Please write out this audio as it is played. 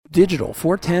Digital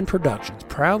 410 Productions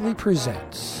proudly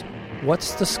presents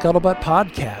What's the Scuttlebutt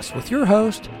Podcast with your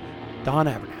host, Don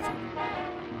Abernathy.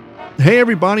 Hey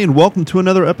everybody, and welcome to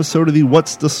another episode of the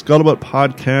What's the Scuttlebutt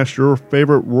Podcast, your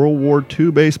favorite World War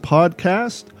II based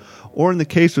podcast, or in the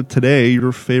case of today,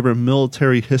 your favorite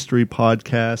military history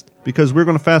podcast, because we're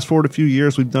going to fast forward a few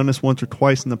years. We've done this once or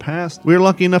twice in the past. We are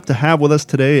lucky enough to have with us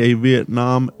today a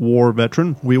Vietnam War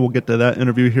veteran. We will get to that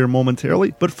interview here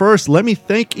momentarily. But first, let me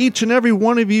thank each and every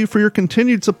one of you for your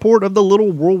continued support of the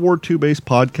little World War II based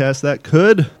podcast that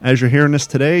could. As you're hearing this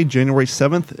today, January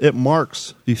 7th, it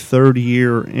marks the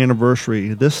 3rd-year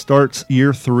anniversary. This starts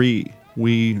year 3.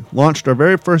 We launched our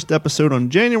very first episode on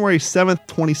January 7th,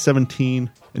 2017.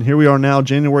 And here we are now,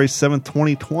 January 7th,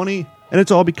 2020. And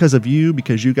it's all because of you,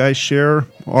 because you guys share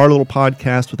our little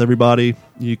podcast with everybody.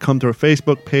 You come to our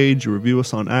Facebook page, you review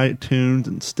us on iTunes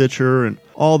and Stitcher and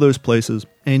all those places.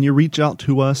 And you reach out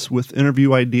to us with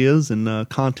interview ideas and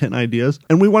content ideas.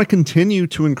 And we want to continue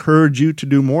to encourage you to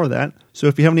do more of that. So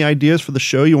if you have any ideas for the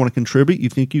show, you want to contribute, you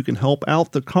think you can help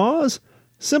out the cause,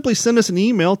 simply send us an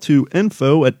email to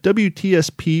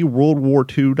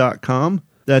info@WTSPWorldWar2.com.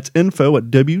 That's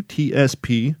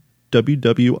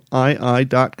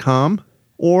info@WTSPWWII.com.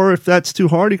 Or if that's too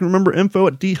hard, you can remember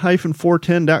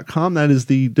info@D-410.com. That is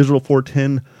the Digital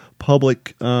 410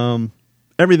 public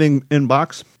everything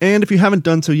inbox. And if you haven't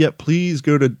done so yet, please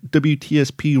go to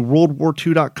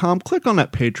WTSPWorldWar2.com. Click on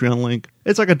that Patreon link.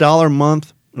 It's like $1 a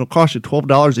month. It'll cost you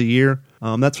 $12 a year.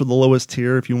 That's for the lowest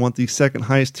tier. If you want the second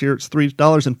highest tier, it's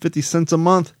 $3.50 a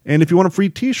month. And if you want a free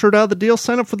t-shirt out of the deal,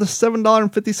 sign up for the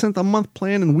 $7.50 a month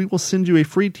plan, and we will send you a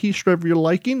free t-shirt of your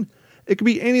liking. It could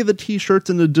be any of the t-shirts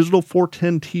in the Digital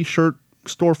 410 t-shirt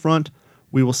storefront.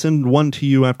 We will send one to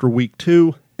you after week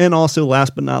 2. And also,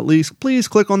 last but not least, please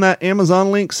click on that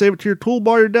Amazon link, save it to your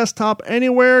toolbar, your desktop,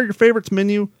 anywhere, your favorites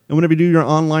menu. And whenever you do your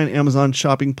online Amazon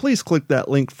shopping, please click that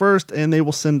link first, and they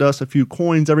will send us a few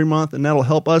coins every month, and that'll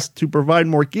help us to provide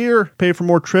more gear, pay for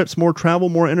more trips, more travel,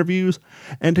 more interviews,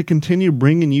 and to continue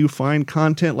bringing you fine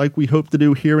content like we hope to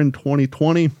do here in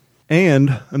 2020.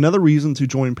 And another reason to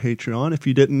join Patreon, if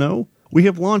you didn't know, we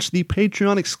have launched the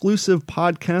Patreon exclusive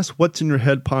podcast, What's in Your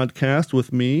Head podcast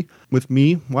with me,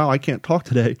 wow, I can't talk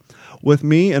today, with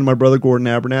me and my brother Gordon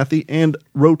Abernathy, and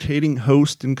rotating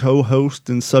host and co-host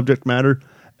and subject matter.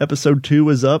 Episode 2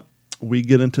 is up. We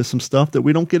get into some stuff that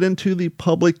we don't get into the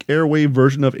public airwave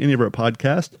version of any of our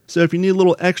podcasts. So if you need a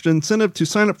little extra incentive to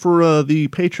sign up for the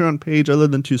Patreon page, other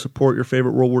than to support your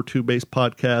favorite World War II based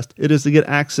podcast, it is to get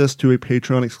access to a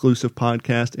Patreon exclusive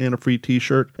podcast and a free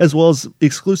t-shirt, as well as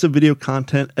exclusive video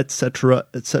content, etc.,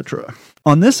 etc.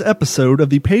 On this episode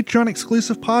of the Patreon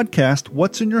exclusive podcast,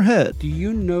 What's in Your Head? Do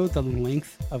you know the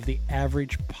length of the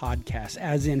average podcast,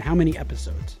 as in how many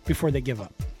episodes before they give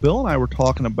up? Bill and I were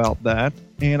talking about that,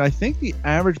 and I think the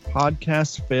average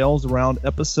podcast fails around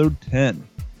episode 10.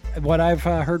 What I've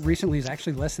heard recently is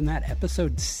actually less than that,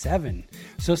 episode 7.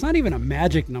 So it's not even a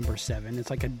magic number 7.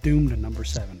 It's like a doomed number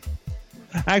 7.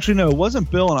 Actually, no, it wasn't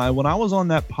Bill and I. When I was on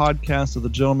that podcast of the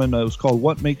gentleman, it was called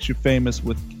What Makes You Famous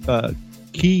with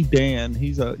Key Dan. He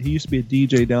used to be a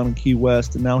DJ down in Key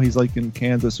West, and now he's like in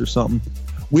Kansas or something.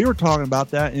 We were talking about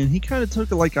that, and he kind of took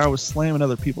it like I was slamming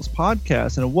other people's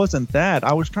podcasts, and it wasn't that.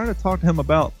 I was trying to talk to him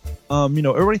about,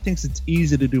 everybody thinks it's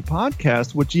easy to do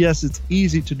podcasts, which, yes, it's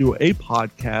easy to do a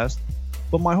podcast,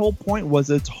 but my whole point was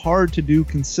it's hard to do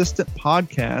consistent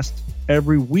podcasts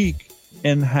every week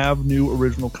and have new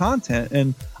original content.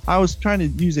 And I was trying to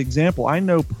use an example. I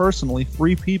know personally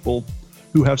 3 people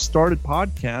who have started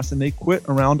podcasts, and they quit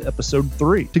around episode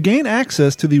 3. To gain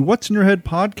access to the What's in Your Head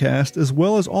podcast, as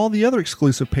well as all the other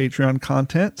exclusive Patreon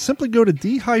content, simply go to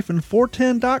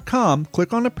D-410.com,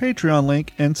 click on the Patreon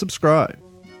link, and subscribe.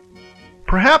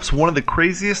 Perhaps one of the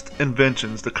craziest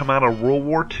inventions to come out of World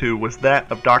War II was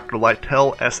that of Dr.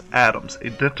 Lytle S. Adams, a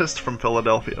dentist from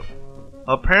Philadelphia.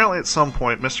 Apparently at some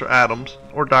point, Mr. Adams,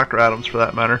 or Dr. Adams for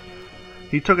that matter,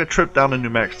 he took a trip down to New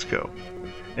Mexico.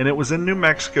 And it was in New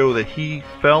Mexico that he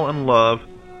fell in love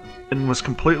and was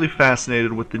completely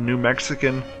fascinated with the New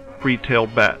Mexican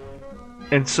free-tailed bat.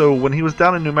 And so when he was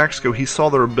down in New Mexico, he saw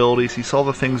their abilities, he saw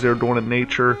the things they were doing in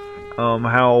nature,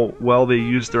 how well they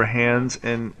used their hands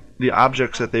and the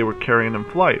objects that they were carrying in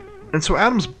flight. And so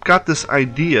Adams got this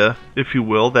idea, if you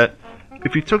will, that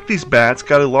if you took these bats,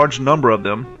 got a large number of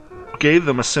them, gave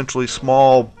them essentially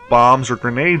small bombs or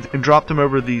grenades, and dropped them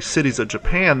over the cities of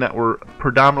Japan that were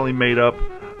predominantly made up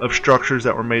of structures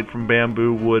that were made from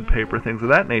bamboo, wood, paper, things of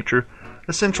that nature.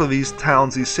 Essentially, these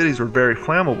towns, these cities were very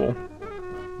flammable.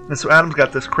 And so Adams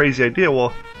got this crazy idea,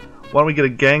 well, why don't we get a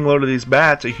gang load of these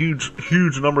bats, a huge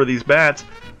number of these bats,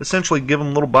 essentially give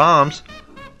them little bombs,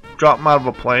 drop them out of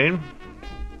a plane,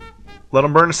 Let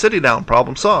them burn the city down.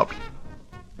 Problem solved.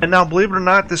 And now, believe it or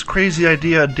not, this crazy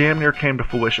idea damn near came to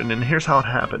fruition, and here's how it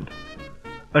happened.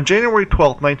 On January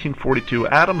 12, 1942,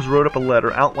 Adams wrote up a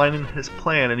letter outlining his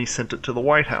plan, and he sent it to the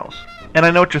White House. And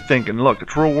I know what you're thinking. Look,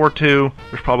 it's World War II.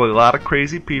 There's probably a lot of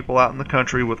crazy people out in the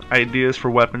country with ideas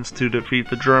for weapons to defeat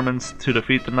the Germans, to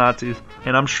defeat the Nazis.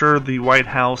 And I'm sure the White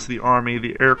House, the Army,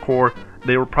 the Air Corps,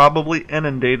 they were probably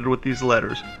inundated with these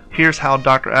letters. Here's how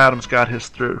Dr. Adams got his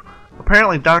through.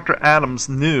 Apparently, Dr. Adams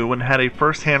knew and had a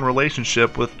first-hand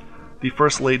relationship with the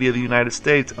First Lady of the United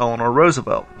States, Eleanor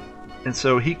Roosevelt. And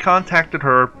so he contacted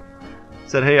her,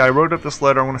 said, hey, I wrote up this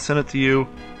letter, I'm going to send it to you,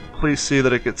 please see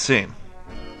that it gets seen.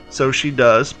 So she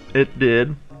does, it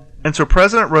did. And so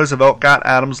President Roosevelt got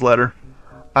Adams' letter.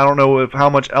 I don't know how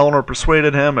much Eleanor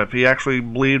persuaded him, if he actually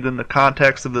believed in the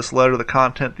context of this letter, the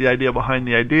content, the idea behind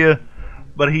the idea,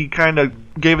 but he kind of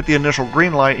gave it the initial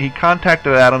green light. He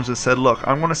contacted Adams and said, look,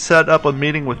 I'm going to set up a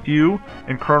meeting with you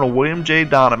and Colonel William J.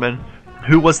 Donovan,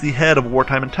 who was the head of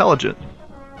wartime intelligence.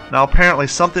 Now, apparently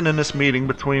something in this meeting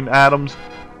between Adams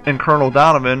and Colonel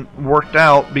Donovan worked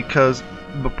out because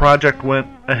the project went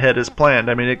ahead as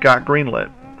planned. I mean, it got greenlit.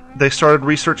 They started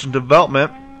research and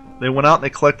development. They went out and they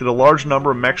collected a large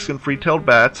number of Mexican free-tailed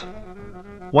bats.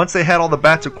 Once they had all the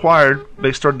bats acquired,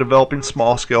 they started developing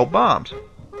small-scale bombs.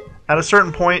 At a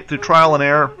certain point, through trial and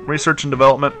error, research and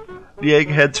development, the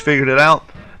eggheads figured it out.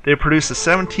 They produced a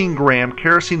 17-gram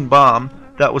kerosene bomb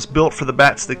that was built for the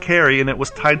bats to carry, and it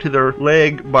was tied to their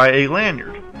leg by a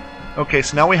lanyard. Okay,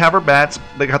 so now we have our bats.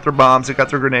 They got their bombs, they got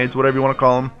their grenades, whatever you want to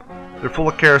call them. They're full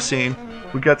of kerosene.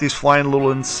 We got these flying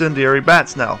little incendiary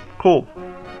bats now. Cool.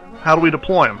 How do we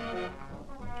deploy them?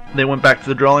 They went back to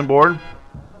the drawing board,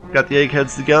 got the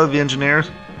eggheads together, the engineers,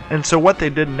 and so what they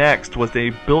did next was they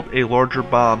built a larger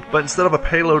bomb. But instead of a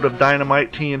payload of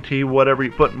dynamite, TNT, whatever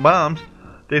you put in bombs,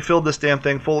 they filled this damn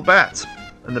thing full of bats.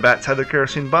 And the bats had their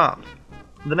kerosene bombs.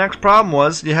 The next problem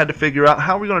was you had to figure out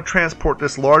how we're going to transport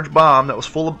this large bomb that was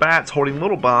full of bats holding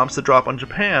little bombs to drop on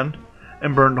Japan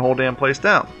and burn the whole damn place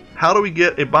down. How do we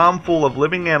get a bomb full of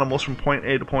living animals from point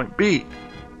A to point B?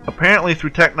 Apparently through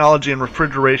technology and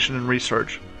refrigeration and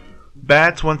research.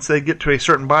 Bats, once they get to a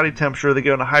certain body temperature, they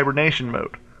go into hibernation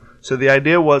mode. So the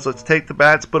idea was, let's take the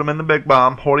bats, put them in the big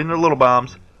bomb, holding their little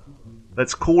bombs.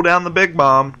 Let's cool down the big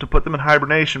bomb to put them in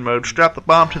hibernation mode, strap the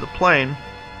bomb to the plane.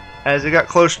 As they got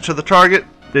closer to the target,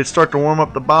 they'd start to warm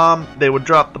up the bomb. They would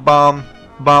drop the bomb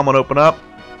would open up.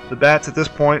 The bats at this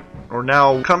point are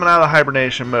now coming out of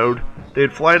hibernation mode.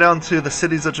 They'd fly down to the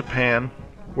cities of Japan,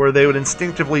 where they would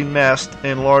instinctively nest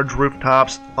in large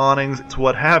rooftops, awnings,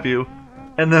 what have you.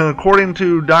 And then according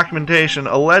to documentation,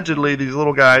 allegedly these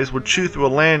little guys would chew through a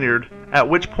lanyard, at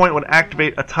which point would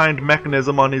activate a timed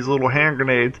mechanism on these little hand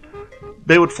grenades.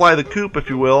 They would fly the coop, if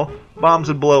you will. Bombs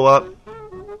would blow up.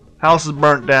 Houses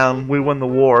burnt down, we win the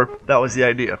war. That was the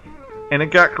idea. And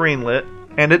it got greenlit,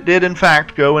 and it did in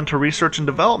fact go into research and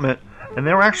development, and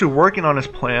they were actually working on this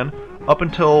plan up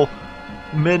until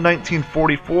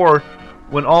mid-1944,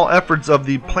 when all efforts of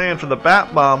the plan for the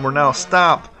bat bomb were now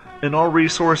stopped, and all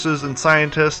resources and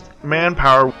scientists,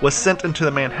 manpower was sent into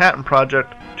the Manhattan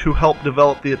Project to help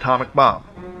develop the atomic bomb.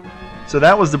 So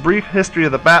that was the brief history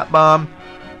of the bat bomb,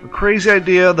 a crazy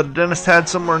idea that a dentist had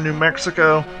somewhere in New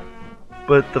Mexico.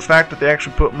 But the fact that they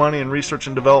actually put money in research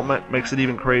and development makes it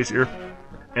even crazier.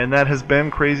 And that has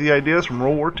been Crazy Ideas from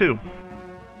World War II.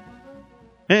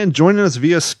 And joining us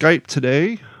via Skype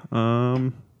today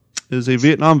is a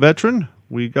Vietnam veteran.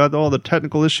 We got all the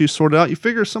technical issues sorted out. You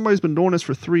figure somebody's been doing this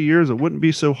for 3 years, it wouldn't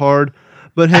be so hard.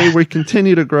 But hey, we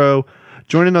continue to grow.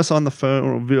 Joining us on the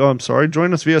phone,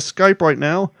 joining us via Skype right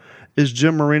now is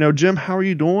Jim Marino. Jim, how are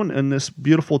you doing in this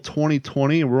beautiful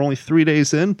 2020? We're only 3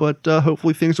 days in, but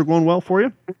hopefully things are going well for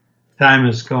you. Time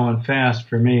is going fast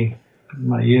for me. How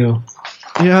about you?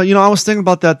 Yeah, I was thinking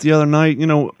about that the other night.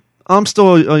 I'm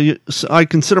still, I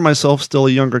consider myself still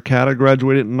a younger cat. I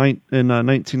graduated in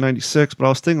 1996, but I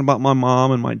was thinking about my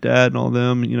mom and my dad and all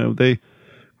them. They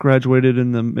graduated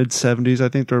in the mid-70s. I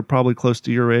think they're probably close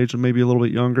to your age, or maybe a little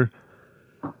bit younger.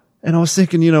 And I was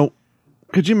thinking,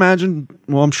 could you imagine,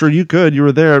 well, I'm sure you could, you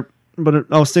were there, but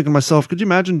I was thinking to myself, could you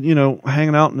imagine,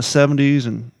 hanging out in the 70s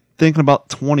and thinking about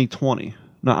 2020?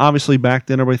 Now, obviously, back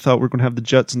then, everybody thought we were going to have the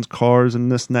Jetsons cars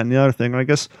and this and that and the other thing. And I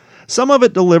guess some of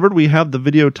it delivered. We have the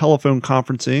video telephone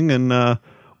conferencing, and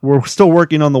we're still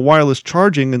working on the wireless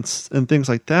charging and things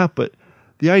like that. But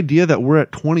the idea that we're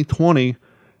at 2020,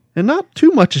 and not too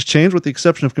much has changed with the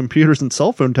exception of computers and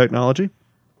cell phone technology.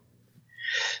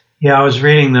 Yeah, I was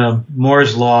reading the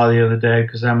Moore's Law the other day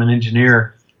because I'm an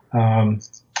engineer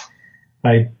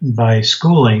by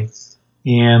schooling,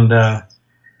 and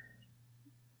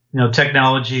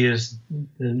technology is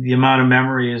the amount of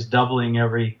memory is doubling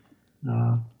every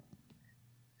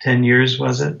 10 years,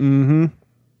 was it? Mm-hmm.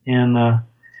 And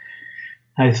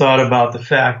I thought about the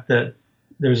fact that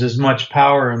there's as much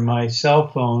power in my cell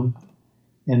phone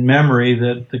and memory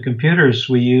that the computers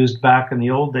we used back in the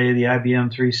old day, the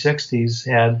IBM 360s,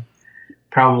 had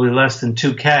probably less than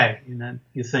 2K. And then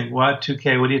you think, what?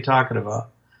 2K? What are you talking about?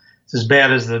 It's as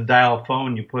bad as the dial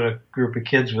phone. You put a group of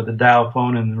kids with a dial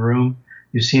phone in the room.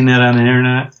 You've seen that on the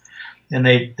internet. And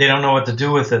they don't know what to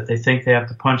do with it. They think they have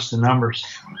to punch the numbers.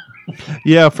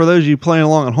 Yeah, for those of you playing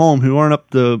along at home who aren't up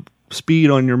to speed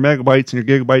on your megabytes and your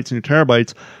gigabytes and your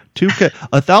terabytes,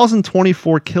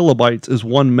 1,024 kilobytes is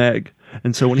 1 meg.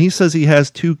 And so when he says he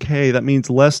has 2K, that means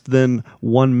less than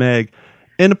 1 meg.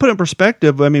 And to put it in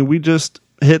perspective, I mean, we just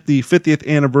hit the 50th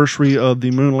anniversary of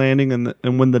the moon landing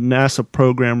and when the NASA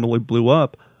program really blew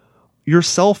up. Your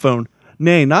cell phone,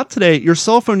 not today, your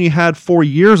cell phone you had 4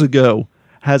 years ago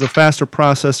has a faster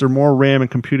processor, more RAM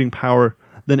and computing power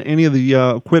than any of the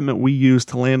equipment we use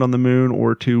to land on the moon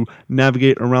or to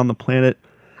navigate around the planet.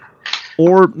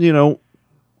 Or,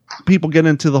 people get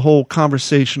into the whole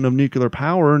conversation of nuclear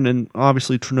power, and then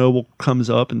obviously Chernobyl comes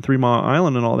up and 3 Mile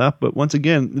Island and all that. But once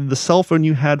again, the cell phone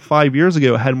you had 5 years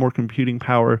ago had more computing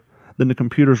power than the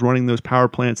computers running those power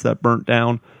plants that burnt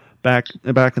down back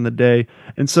in the day.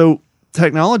 And so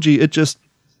technology, it just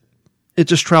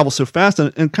travels so fast.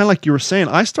 And kind of like you were saying,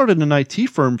 I started an IT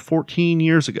firm 14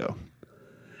 years ago,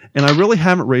 and I really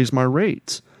haven't raised my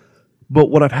rates. But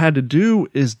what I've had to do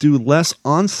is do less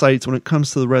on-sites when it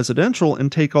comes to the residential and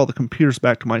take all the computers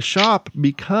back to my shop,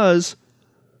 because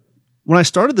when I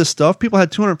started this stuff, people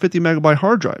had 250 megabyte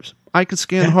hard drives. I could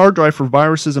scan the hard drive for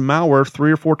viruses and malware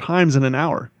 3 or 4 times in an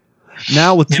hour.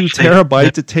 Now with 2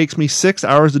 terabytes, it takes me 6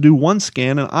 hours to do one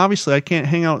scan, and obviously I can't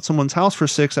hang out at someone's house for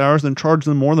 6 hours and charge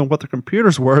them more than what their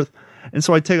computer's worth. And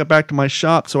so I take it back to my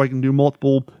shop so I can do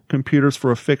multiple computers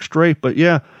for a fixed rate. But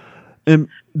yeah, and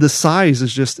the size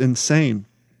is just insane.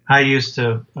 I used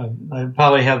to, I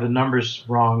probably have the numbers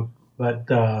wrong, but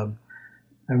I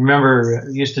remember I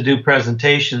used to do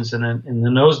presentations, and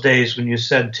in those days when you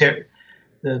said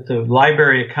the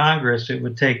Library of Congress, it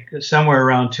would take somewhere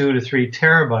around 2 to 3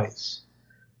 terabytes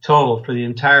total for the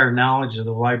entire knowledge of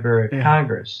the Library of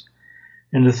Congress.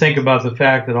 And to think about the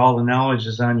fact that all the knowledge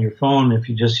is on your phone if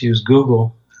you just use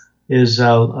Google is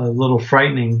a little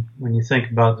frightening when you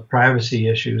think about the privacy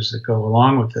issues that go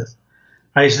along with it.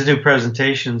 I used to do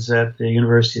presentations at the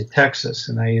University of Texas,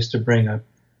 and I used to bring a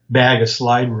bag of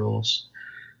slide rules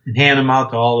and hand them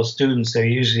out to all the students. They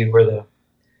usually were the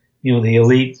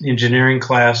elite engineering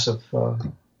class of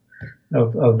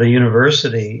the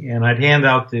university, and I'd hand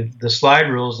out the slide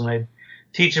rules, and I'd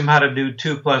teach them how to do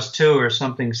 2 + 2 or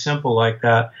something simple like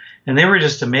that. And they were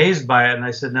just amazed by it. And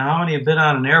I said, now, how many have been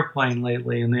on an airplane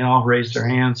lately? And they all raised their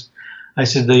hands. I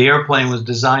said, the airplane was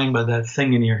designed by that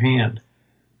thing in your hand.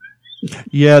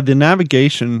 Yeah, the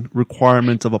navigation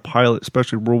requirements of a pilot,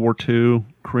 especially World War II,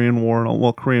 Korean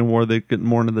War, Korean War, they get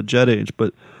more into the jet age,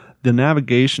 but the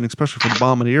navigation, especially for the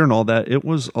bombardier and all that, it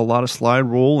was a lot of slide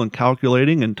rule and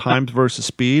calculating and times versus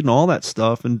speed and all that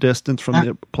stuff and distance from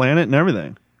the planet and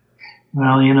everything.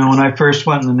 Well, when I first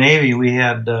went in the Navy, we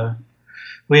had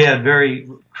very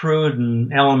crude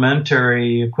and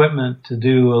elementary equipment to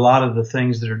do a lot of the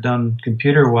things that are done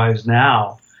computer-wise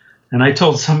now. And I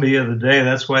told somebody the other day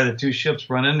that's why the 2 ships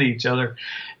run into each other,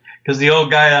 because the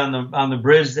old guy on the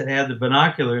bridge that had the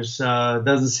binoculars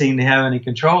doesn't seem to have any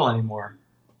control anymore.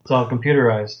 It's all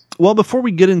computerized. Well, before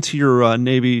we get into your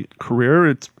Navy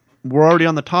career, we're already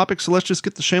on the topic, so let's just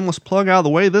get the shameless plug out of the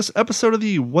way. This episode of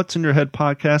the What's in Your Head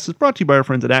podcast is brought to you by our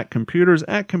friends at Computers.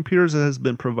 Computers has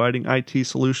been providing IT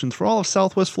solutions for all of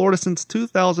Southwest Florida since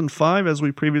 2005, as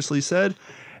we previously said.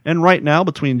 And right now,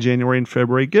 between January and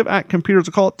February, give Computers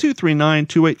a call at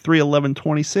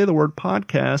 239-283-1120. Say the word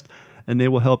podcast, and they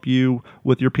will help you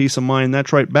with your peace of mind.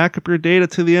 That's right, back up your data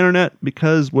to the internet,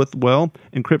 because with,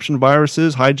 encryption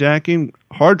viruses, hijacking,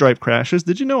 hard drive crashes.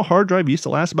 Did you know a hard drive used to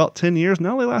last about 10 years?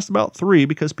 Now they last about 3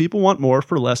 because people want more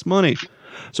for less money.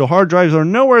 So hard drives are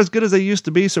nowhere as good as they used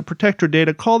to be, so protect your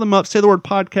data. Call them up, say the word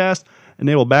podcast, and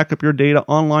they will back up your data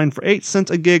online for 8 cents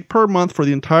a gig per month for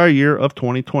the entire year of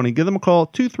 2020. Give them a call,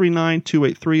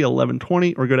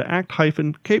 239-283-1120, or go to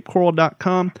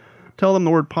act-capecoral.com. Tell them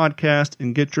the word podcast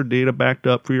and get your data backed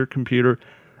up for your computer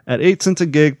at 8 cents a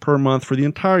gig per month for the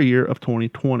entire year of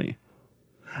 2020.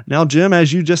 Now, Jim,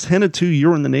 as you just hinted to,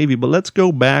 you're in the Navy, but let's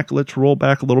go back. Let's roll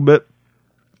back a little bit.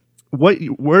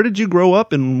 Where did you grow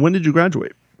up and when did you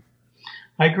graduate?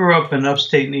 I grew up in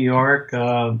upstate New York, in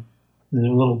a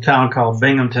little town called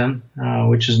Binghamton,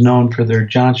 which is known for their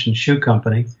Johnson Shoe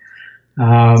Company.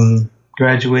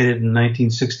 graduated in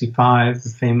 1965, the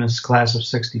famous class of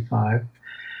 65,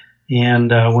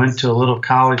 and went to a little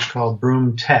college called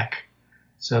Broome Tech.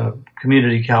 It's a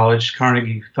community college.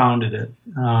 Carnegie founded it.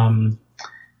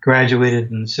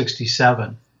 Graduated in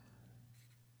 67.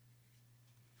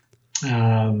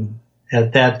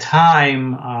 At that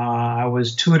time, I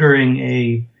was tutoring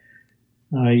a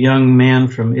young man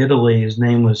from Italy. His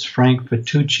name was Frank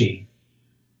Fitucci.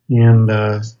 And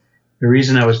the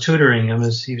reason I was tutoring him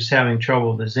is he was having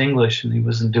trouble with his English and he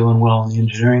wasn't doing well in the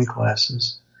engineering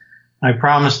classes. I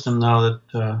promised him, though,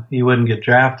 that he wouldn't get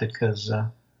drafted because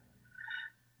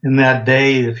in that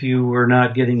day, if you were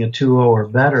not getting a 2.0 or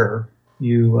better,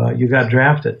 you got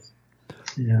drafted.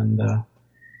 And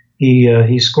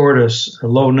he scored a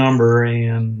low number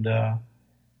and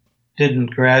didn't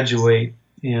graduate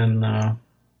and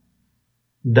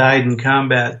died in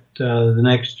combat the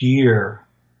next year.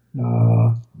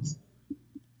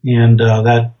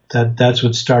 That's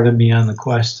what started me on the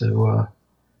quest to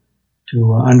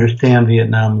understand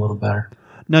Vietnam a little better.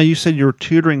 Now, you said you were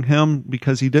tutoring him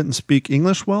because he didn't speak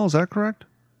English well. Is that correct?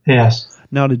 Yes.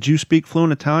 Now, did you speak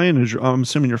fluent Italian? I'm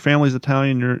assuming your family's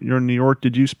Italian. You're in New York.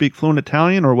 Did you speak fluent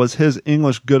Italian, or was his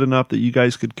English good enough that you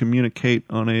guys could communicate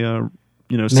on a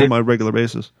semi-regular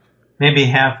basis? Maybe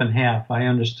half and half. I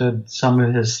understood some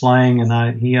of his slang,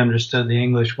 and he understood the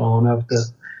English well enough to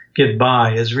get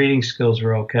by. His reading skills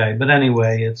were okay, but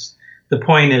anyway, the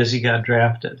point is he got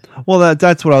drafted. Well,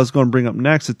 that's what I was going to bring up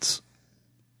next.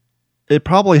 It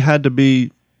probably had to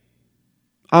be.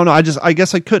 I don't know. I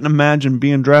guess I couldn't imagine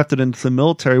being drafted into the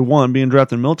military. One, being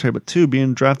drafted in the military, but two,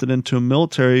 being drafted into a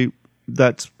military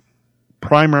that's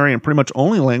primary and pretty much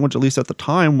only language, at least at the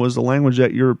time, was the language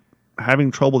that you're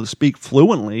having trouble to speak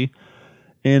fluently.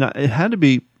 And it had to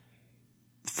be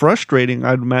frustrating,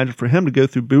 I'd imagine, for him to go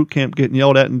through boot camp, getting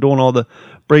yelled at and doing all the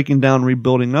breaking down,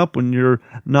 rebuilding up when you're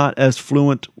not as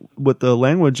fluent with the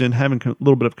language and having a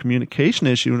little bit of communication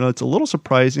issue. It's a little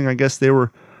surprising. I guess they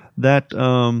were that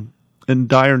in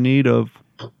dire need of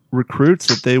recruits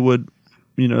that they would,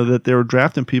 that they were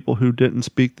drafting people who didn't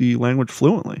speak the language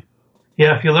fluently.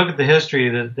 Yeah, if you look at the history,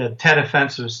 the Tet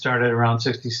Offensive started around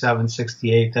 67,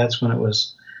 68. That's when it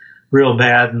was real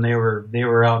bad, and they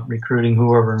were out recruiting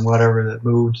whoever and whatever that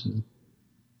moved and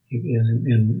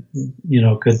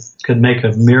could make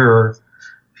a mirror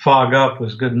fog up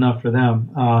was good enough for them.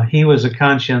 He was a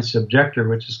conscientious objector,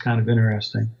 which is kind of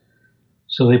interesting.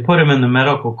 So they put him in the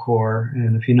medical corps,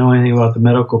 and if you know anything about the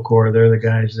medical corps, they're the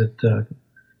guys that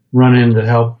run in to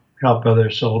help other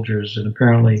soldiers. And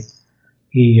apparently,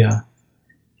 he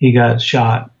got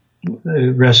shot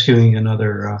rescuing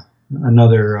another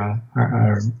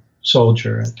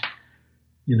soldier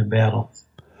in a battle.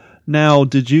 Now,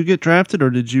 did you get drafted, or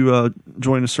did you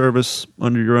join the service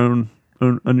under your own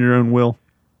will?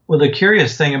 Well, the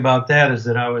curious thing about that is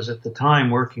that I was at the time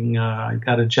working. I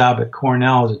got a job at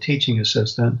Cornell as a teaching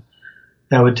assistant.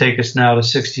 That would take us now to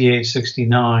 68,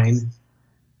 69,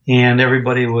 and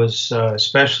everybody was,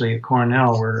 especially at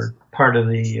Cornell, were part of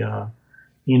the,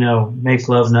 make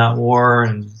love not war,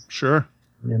 and sure,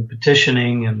 and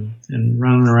petitioning and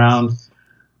running around,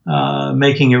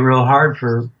 making it real hard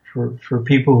for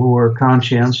people who were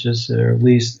conscientious or at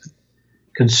least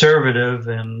conservative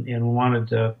and wanted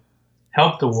to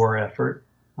help the war effort.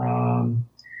 And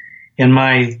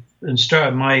my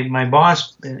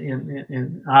boss,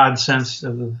 in odd sense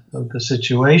of the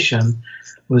situation,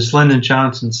 was Lyndon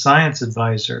Johnson's science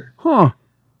advisor. Huh.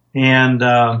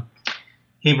 And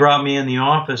he brought me in the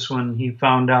office when he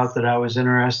found out that I was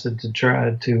interested to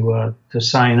try to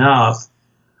sign up,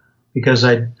 because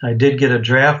I did get a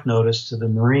draft notice to the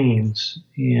Marines,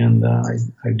 and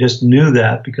I just knew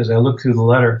that because I looked through the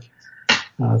letter.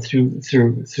 Through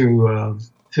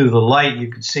the light, you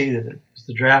could see that it was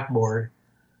the draft board,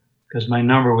 because my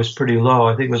number was pretty low.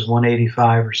 I think it was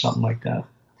 185 or something like that.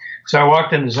 So I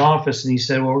walked in his office, and he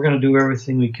said, "Well, we're going to do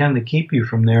everything we can to keep you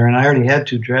from there." And I already had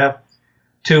two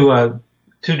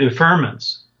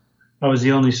deferments. I was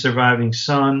the only surviving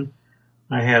son.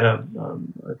 I had a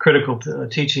critical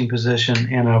teaching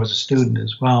position, and I was a student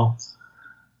as well.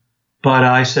 But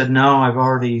I said, no, I've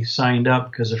already signed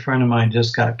up because a friend of mine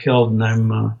just got killed, and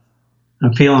I'm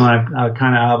feeling I'm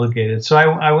kind of obligated. So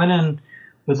I went in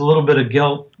with a little bit of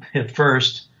guilt at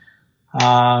first,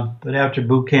 but after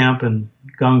boot camp and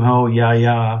gung-ho,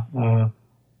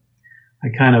 I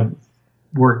kind of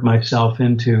worked myself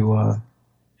into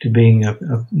to being a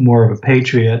more of a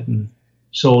patriot and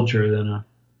soldier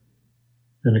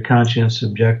than a conscientious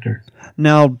objector.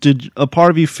 Now, did a part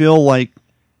of you feel like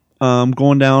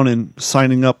going down and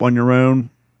signing up on your own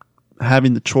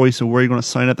having the choice of where you're going to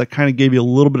sign up, that kind of gave you a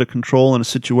little bit of control in a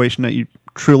situation that you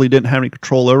truly didn't have any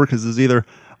control over, because it's either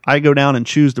I go down and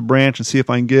choose the branch and see if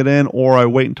I can get in, or I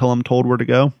wait until I'm told where to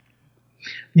go?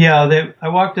 Yeah, I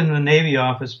walked into the Navy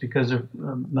office because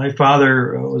my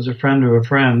father was a friend of a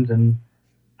friend, and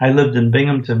I lived in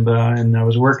Binghamton, and I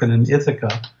was working in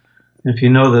Ithaca. If you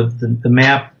know the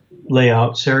map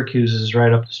layout, Syracuse is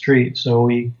right up the street. So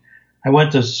I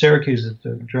went to Syracuse at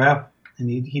the draft, and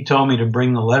he told me to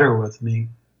bring the letter with me.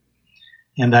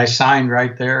 And I signed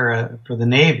right there for the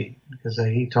Navy, because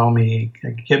he told me he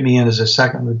could get me in as a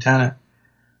second lieutenant.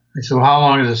 I said, well, how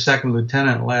long does a second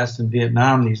lieutenant last in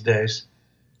Vietnam these days?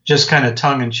 Just kind of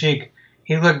tongue-in-cheek.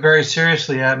 He looked very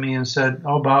seriously at me and said,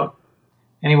 about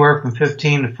anywhere from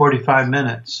 15 to 45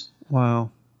 minutes. Wow.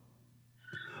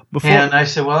 And I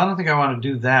said, well, I don't think I want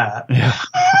to do that. Yeah.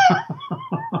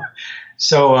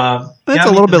 So that's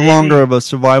a little bit longer of a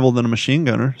survival than a machine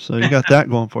gunner, so you got that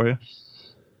going for you.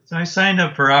 So I signed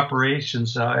up for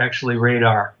operations, actually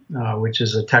radar, which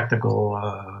is a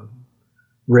technical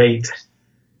rate.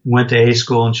 Went to A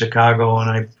school in Chicago, and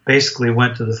I basically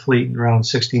went to the fleet in around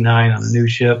 69 on a new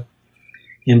ship.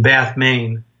 In Bath,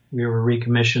 Maine, we were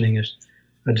recommissioning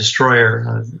a destroyer,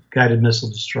 a guided missile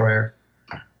destroyer,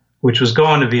 which was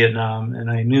going to Vietnam, and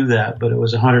I knew that, but it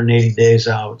was 180 days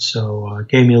out, so it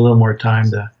gave me a little more time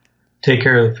to take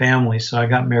care of the family. So I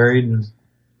got married and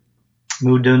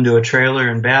moved into a trailer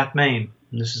in Bath, Maine,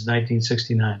 and this is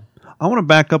 1969. I want to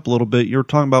back up a little bit. You were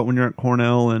talking about when you're at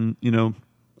Cornell, and,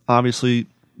 obviously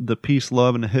the peace,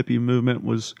 love, and the hippie movement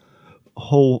was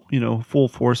full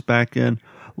force back in.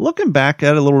 Looking back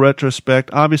at it, a little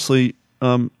retrospect, obviously,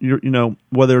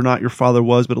 whether or not your father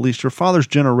was, but at least your father's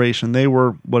generation, they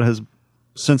were what has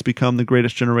since become the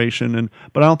greatest generation.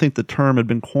 But I don't think the term had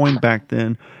been coined back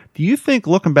then. Do you think,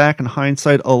 looking back in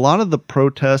hindsight, a lot of the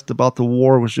protest about the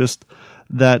war was just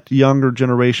that younger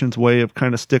generation's way of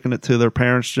kind of sticking it to their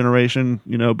parents' generation?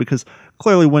 Because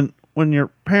clearly when your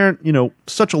parent,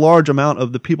 such a large amount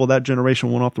of the people that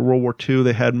generation went off to World War II,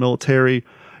 they had military,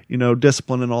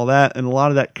 discipline and all that, and a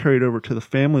lot of that carried over to the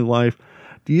family life.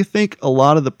 Do you think a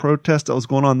lot of the protest that was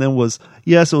going on then was,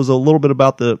 yes, it was a little bit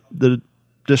about the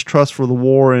distrust for the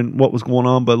war and what was going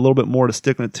on, but a little bit more to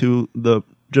sticking it to the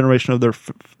generation of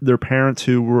their parents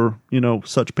who were,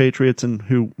 such patriots and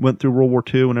who went through World War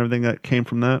II and everything that came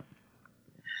from that?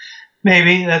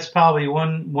 Maybe that's probably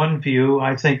one view.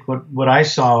 I think what I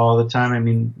saw all the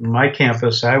time, my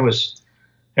campus, I was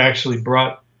actually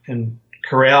brought and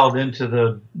corralled into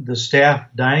the staff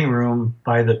dining room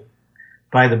by the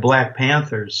Black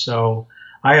Panthers. So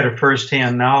I had a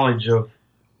firsthand knowledge of,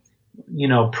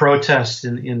 protests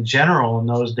in general in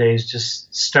those days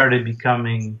just started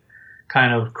becoming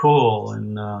kind of cool.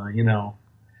 And,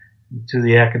 to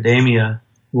the academia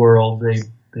world, it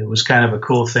was kind of a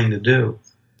cool thing to do.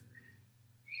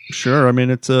 Sure.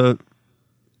 It's a...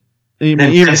 Then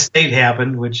Kent State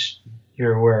happened, which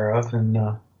you're aware of, and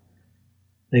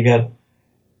they got...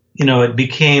 it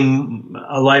became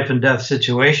a life and death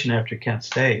situation after Kent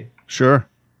State. Sure.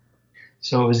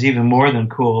 So it was even more than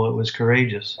cool. It was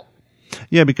courageous.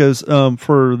 Yeah, because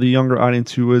for the younger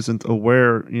audience who isn't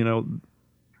aware,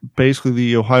 basically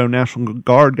the Ohio National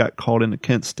Guard got called into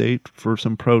Kent State for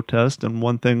some protest, and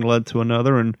one thing led to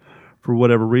another, and for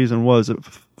whatever reason, was it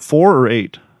 4 or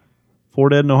 8? 4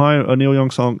 dead in Ohio? A Neil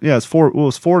Young song. Yeah, it's 4. It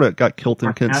was 4 that got killed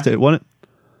in Kent State, wasn't it?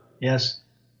 Yes.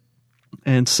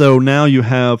 And so now you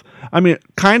have,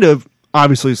 kind of,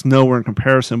 obviously it's nowhere in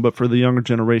comparison, but for the younger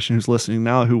generation who's listening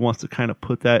now who wants to kind of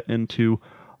put that into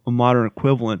a modern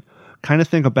equivalent, kind of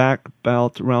think back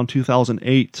about around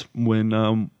 2008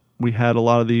 when we had a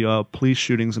lot of the police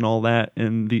shootings and all that,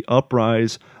 and the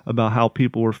uprise about how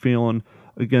people were feeling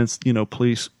against,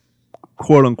 police,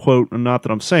 quote unquote, and not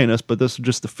that I'm saying this, but this is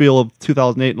just the feel of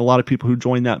 2008, and a lot of people who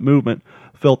joined that movement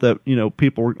felt that,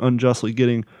 people were unjustly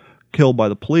getting killed by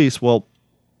the police. Well,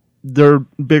 they're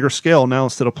bigger scale now.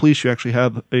 Instead of police, you actually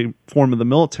have a form of the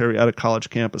military at a college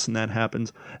campus, and that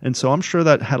happens. And so I'm sure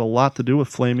that had a lot to do with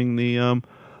flaming the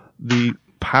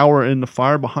power and the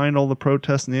fire behind all the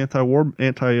protests and the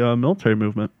anti-military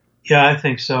movement. Yeah, I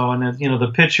think so. And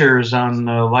the pictures on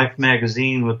Life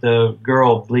magazine with the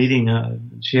girl bleeding,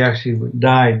 she actually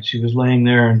died. She was laying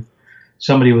there, and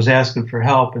somebody was asking for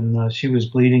help, and she was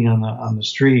bleeding on the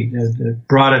street. It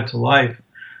brought it to life.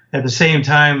 At the same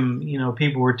time,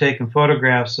 people were taking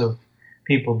photographs of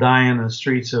people dying in the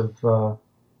streets of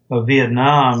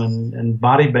Vietnam, and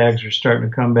body bags were starting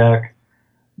to come back,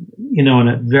 in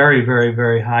a very, very,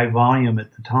 very high volume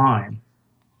at the time.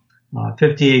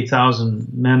 58,000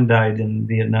 men died in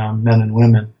Vietnam, men and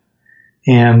women.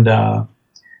 And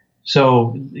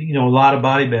So, a lot of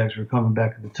body bags were coming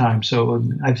back at the time. So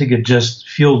I think it just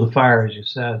fueled the fire, as you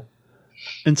said.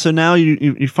 And so now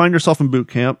you find yourself in boot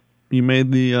camp. You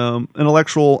made the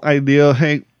intellectual idea,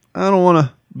 hey, I don't want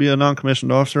to be a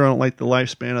non-commissioned officer. I don't like the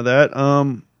lifespan of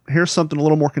that. Here's something a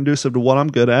little more conducive to what I'm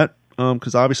good at,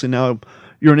 because obviously now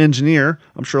you're an engineer.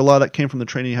 I'm sure a lot of that came from the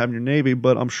training you have in your Navy,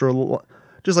 but I'm sure,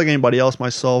 just like anybody else,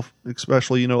 myself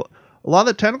especially, a lot of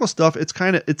the technical stuff,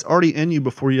 it's already in you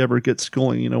before you ever get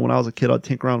schooling. When I was a kid, I'd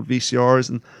tinker around with VCRs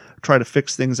and try to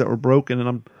fix things that were broken,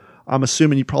 and I'm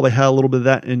assuming you probably had a little bit of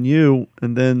that in you,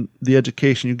 and then the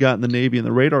education you got in the Navy and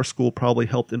the radar school probably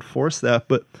helped enforce that.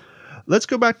 But let's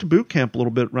go back to boot camp a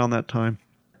little bit around that time.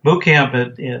 Boot camp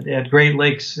at Great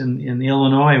Lakes in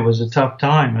Illinois was a tough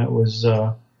time. It was,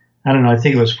 I don't know, I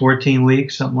think it was 14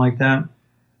 weeks, something like that.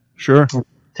 Sure.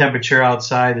 Temperature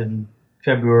outside in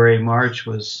February, March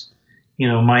was,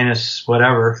 minus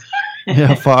whatever.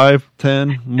 Yeah, 5,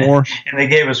 10, more. And they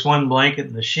gave us one blanket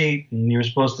and a sheet, and you were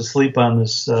supposed to sleep on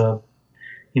this,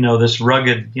 this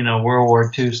rugged, World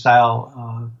War II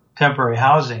style temporary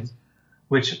housing,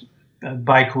 which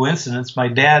by coincidence, my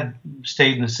dad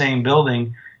stayed in the same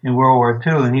building in World War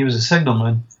II, and he was a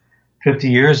signalman 50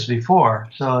 years before.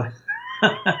 So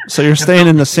you're staying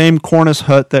in the same Cornice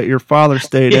hut that your father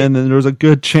stayed in, and there was a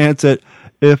good chance that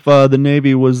if the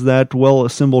Navy was that well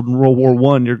assembled in World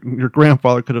War I, your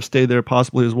grandfather could have stayed there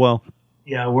possibly as well.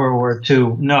 Yeah, World War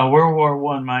II. No, World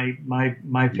War I.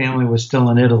 My family was still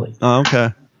in Italy. Oh,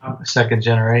 okay. Second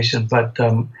generation. But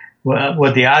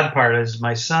what the odd part is,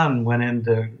 my son went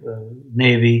into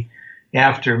Navy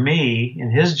after me in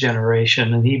his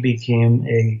generation, and he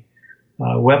became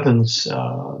a weapons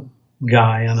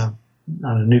guy on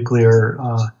a nuclear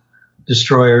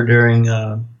destroyer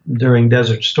during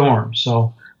Desert Storm.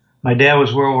 So my dad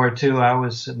was World War II, I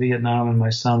was Vietnam, and my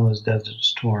son was Desert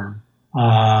Storm.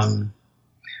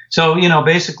 So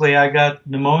basically I got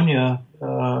pneumonia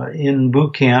in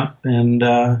boot camp, and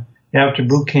after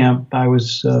boot camp I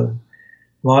was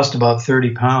lost about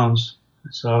 30 pounds.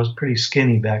 So I was pretty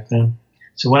skinny back then.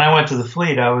 So when I went to the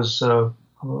fleet, I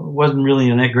wasn't really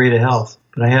in that great of health,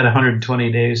 but I had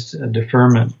 120 days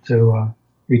deferment to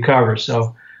recover.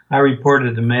 So I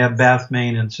reported to Bath,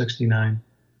 Maine in 1969.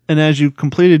 And as you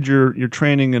completed your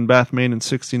training in Bath, Maine in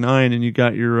 1969, and you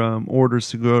got your orders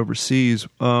to go overseas,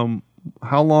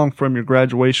 how long from your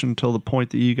graduation until the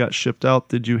point that you got shipped out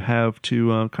did you have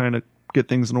to kind of get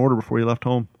things in order before you left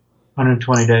home?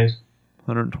 120 days.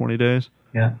 120 days?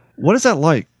 Yeah. What is that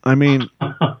like? I mean,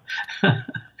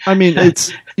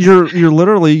 it's you're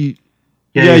literally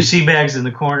you see bags in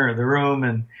the corner of the room,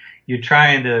 and you're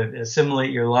trying to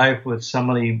assimilate your life with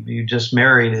somebody you just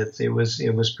married. It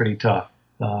was pretty tough.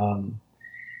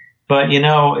 But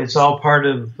it's all part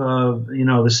of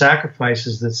the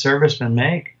sacrifices that servicemen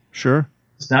make. Sure.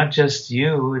 It's not just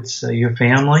you; it's your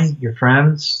family, your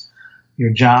friends,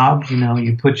 your job.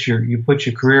 You put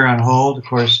your career on hold. Of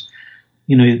course,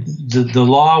 the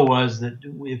law was that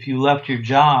if you left your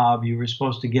job, you were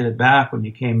supposed to get it back when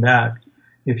you came back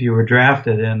if you were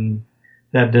drafted, and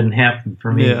that didn't happen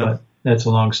for me. Yeah. But that's a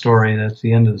long story. That's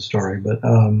the end of the story. But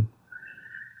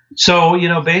so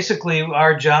basically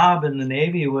our job in the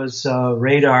Navy was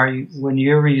radar.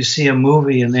 Whenever you see a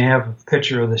movie and they have a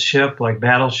picture of the ship, like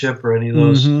Battleship or any of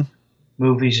those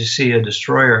movies, you see a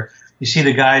destroyer. You see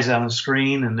the guys on the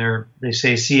screen, and they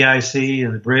say CIC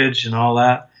and the bridge and all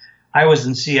that. I was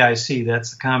in CIC.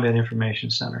 That's the Combat Information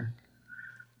Center.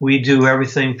 We do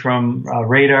everything from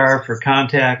radar for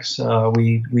contacts.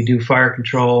 We do fire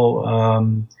control,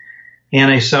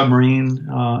 anti-submarine,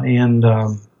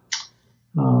 and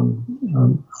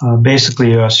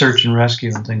basically search and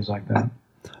rescue and things like that.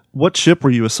 What ship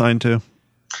were you assigned to?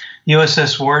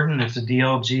 USS Warden. It's a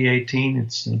DLG-18.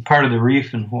 It's part of the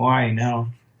reef in Hawaii now.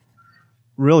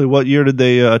 Really? What year did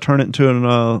they turn it into an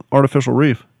artificial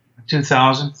reef?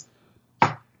 2000.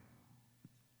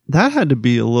 That had to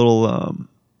be a little,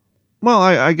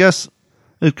 I guess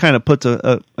it kind of puts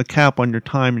a cap on your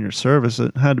time and your service.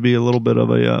 It had to be a little bit of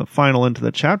a final end to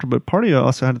the chapter, but part of you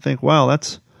also had to think, wow,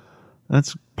 that's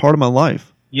part of my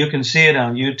life. You can see it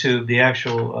on YouTube, the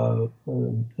actual,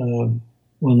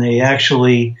 when they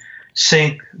actually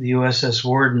sink the USS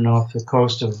Warden off the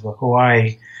coast of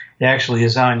Hawaii, it actually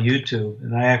is on YouTube,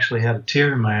 and I actually had a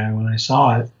tear in my eye when I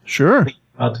saw it. Sure.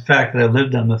 About the fact that I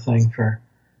lived on the thing for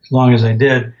as long as I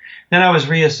did. Then I was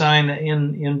reassigned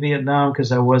in Vietnam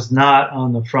because I was not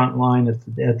on the front line at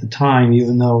the time,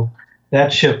 even though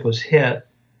that ship was hit,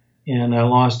 and I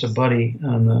lost a buddy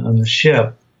on the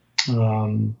ship,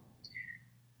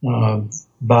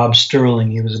 Bob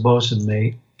Sterling. He was a bosun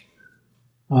mate.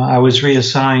 I was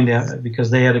reassigned because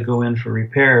they had to go in for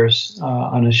repairs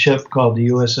on a ship called the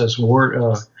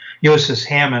USS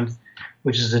Hammond,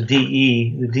 which is a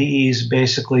DE. The DEs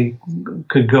basically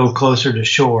could go closer to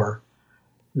shore.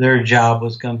 Their job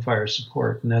was gunfire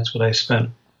support, and that's what I spent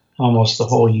almost the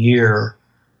whole year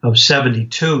of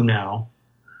 72 now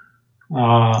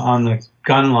on the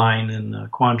gun line in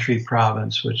Quang Tri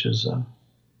Province, which is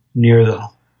near the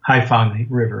Haiphong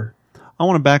River. I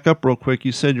want to back up real quick.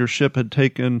 You said your ship had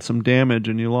taken some damage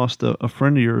and you lost a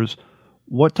friend of yours.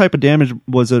 What type of damage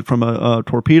was it, from a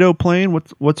torpedo plane?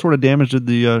 What sort of damage did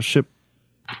the ship?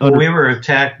 Well, we were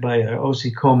attacked by an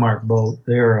O.C. Comarch boat.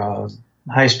 They're a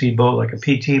high-speed boat, like a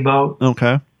PT boat.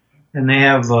 Okay. And they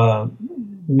have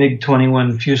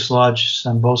MiG-21 fuselage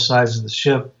on both sides of the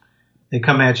ship. They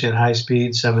come at you at high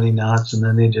speed, 70 knots, and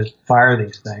then they just fire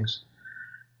these things.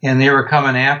 And they were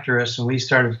coming after us, and we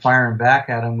started firing back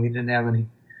at them. We didn't have any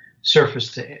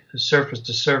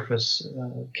surface-to-surface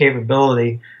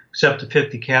capability, except the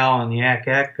 50 cal and the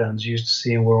AK guns you used to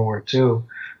see in World War II.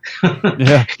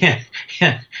 Yeah.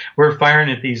 And we're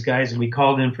firing at these guys, and we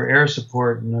called in for air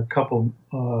support, and a couple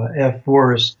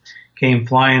F-4s came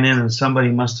flying in, and somebody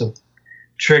must have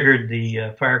triggered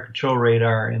the fire control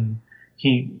radar, and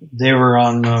they were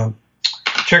on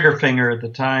trigger finger at the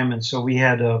time, and so we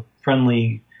had a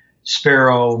friendly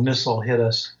Sparrow missile hit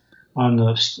us on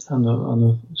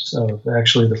the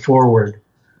actually the forward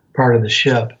part of the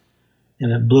ship,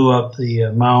 and it blew up the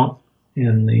mount,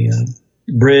 and the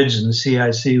bridge and the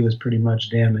CIC was pretty much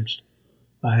damaged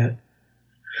by it.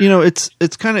 You know, it's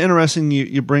kind of interesting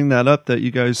you bring that up, that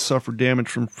you guys suffered damage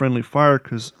from friendly fire,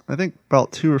 because I think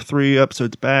about 2 or 3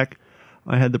 episodes back,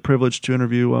 I had the privilege to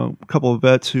interview a couple of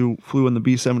vets who flew in the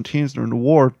B-17s during the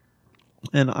war,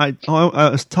 and I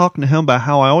was talking to him about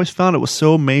how I always found it was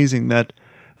so amazing that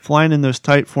flying in those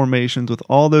tight formations with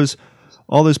all those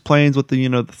planes with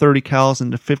the 30 cals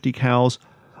and the 50 cals,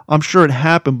 I'm sure it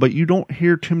happened, but you don't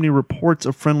hear too many reports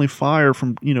of friendly fire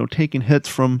from taking hits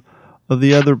from of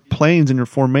the other planes in your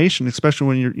formation, especially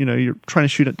when you're trying to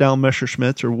shoot it down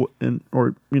Messerschmitts or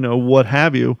what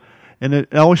have you. And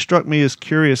it always struck me as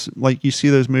curious, like you see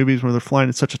those movies where they're flying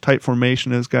in such a tight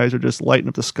formation, those guys are just lighting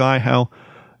up the sky, how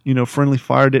friendly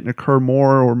fire didn't occur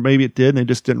more, or maybe it did and they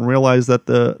just didn't realize that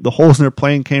the holes in their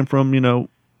plane came from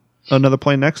another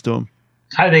plane next to them.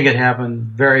 I think it happened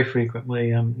very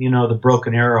frequently. The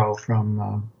Broken Arrow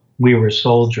from We Were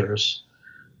Soldiers,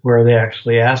 where they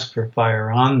actually asked for fire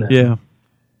on them. Yeah.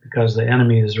 Because the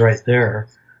enemy is right there.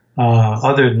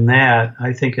 Other than that,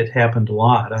 I think it happened a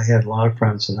lot. I had a lot of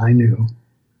friends that I knew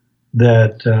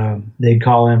that they'd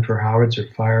call in for howitzer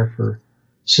fire for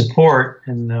support,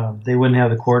 and they wouldn't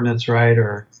have the coordinates right,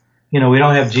 or, we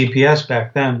don't have GPS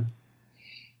back then.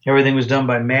 Everything was done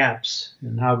by maps,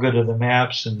 and how good are the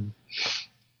maps and,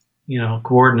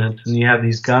 coordinates. And you have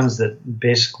these guns that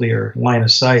basically are line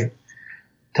of sight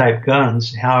type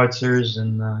guns, howitzers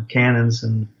and cannons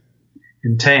and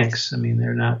tanks. I mean,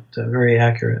 they're not very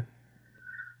accurate.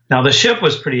 Now, the ship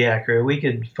was pretty accurate. We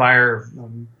could fire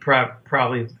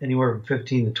probably anywhere from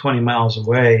 15 to 20 miles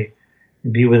away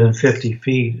and be within 50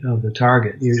 feet of the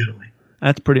target, usually.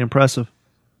 That's pretty impressive.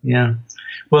 Yeah.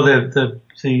 Well, the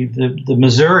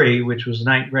Missouri, which was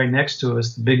right next to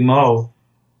us, the Big Mo,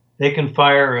 they can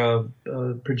fire a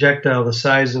projectile the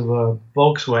size of a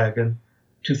Volkswagen,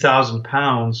 2,000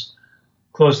 pounds,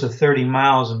 close to 30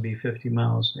 miles and be 50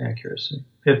 miles accuracy,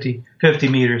 50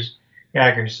 meters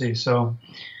accuracy. So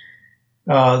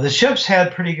the ships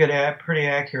had pretty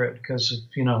accurate because of,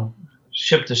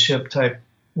 ship to ship type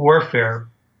warfare.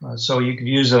 So you could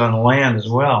use it on land as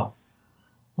well.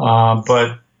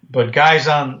 But guys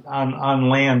on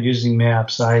land using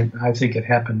maps, I think it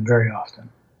happened very often.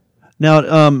 Now,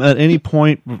 at any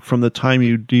point from the time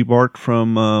you debarked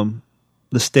from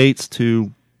the States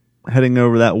to heading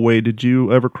over that way, did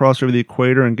you ever cross over the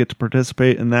equator and get to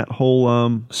participate in that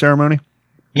whole ceremony?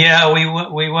 Yeah,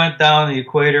 we went down the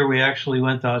equator. We actually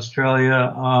went to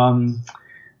Australia.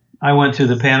 I went to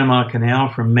the Panama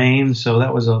Canal from Maine, so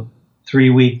that was a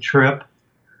 3-week trip.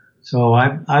 So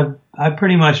I've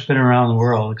pretty much been around the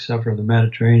world except for the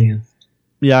Mediterranean.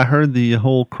 Yeah, I heard the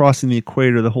whole crossing the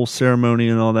equator, the whole ceremony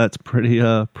and all that's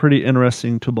pretty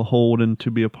interesting to behold and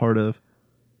to be a part of.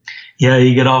 Yeah,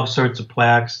 you get all sorts of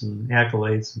plaques and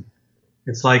accolades.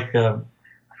 It's like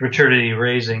fraternity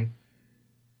raising.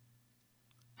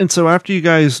 And so after you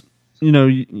guys,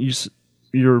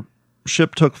 your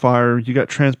ship took fire, you got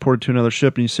transported to another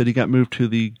ship, and you said you got moved to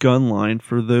the gun line.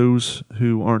 For those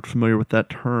who aren't familiar with that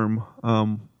term,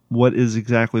 what is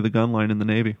exactly the gun line in the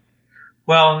Navy?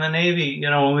 Well, in the Navy,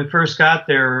 when we first got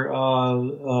there,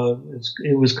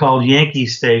 it was called Yankee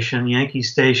Station. Yankee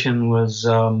Station was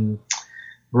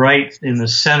right in the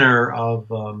center of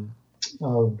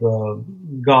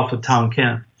Gulf of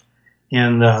Tonkin,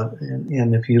 and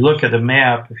if you look at a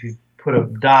map, if you put a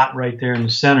dot right there in the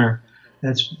center,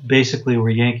 that's basically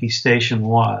where Yankee Station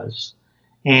was.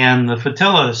 And the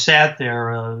flotilla sat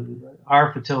there.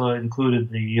 Our flotilla included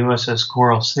the USS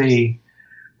Coral Sea,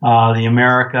 the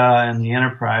America, and the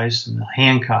Enterprise, and the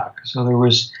Hancock. So there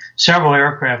was several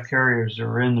aircraft carriers that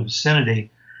were in the vicinity,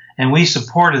 and we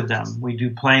supported them. We do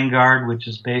plane guard, which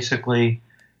is basically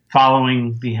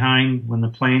following behind when the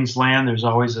planes land. There's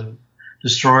always a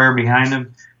destroyer behind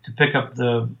them to pick up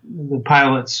the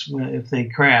pilots if they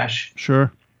crash.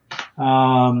 Sure.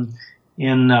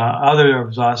 And other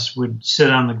of us would sit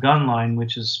on the gun line,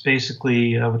 which is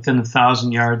basically within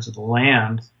 1,000 yards of the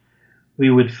land.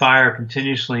 We would fire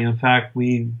continuously. In fact,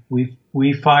 we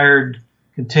fired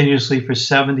continuously for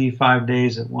 75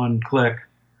 days at one click.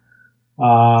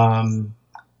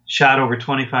 Shot over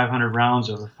 2,500 rounds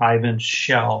of a 5-inch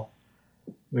shell,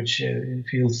 which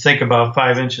if you think about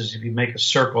 5 inches, if you make a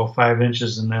circle 5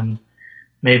 inches and then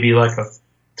maybe like a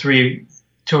 2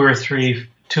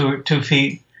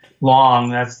 feet long,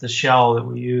 that's the shell that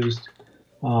we used.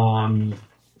 And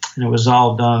it was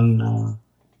all done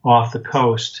off the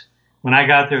coast. When I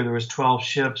got there was 12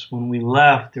 ships. When we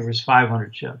left, there was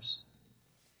 500 ships.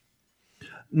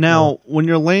 Now, when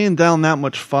you're laying down that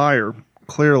much fire,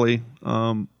 clearly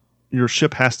your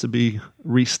ship has to be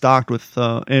restocked with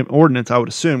ordnance, I would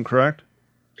assume, correct?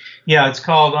 Yeah, it's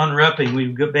called unrepping. We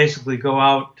basically go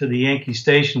out to the Yankee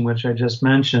Station, which I just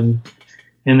mentioned,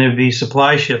 and there'd be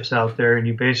supply ships out there, and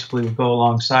you basically would go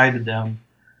alongside of them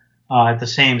at the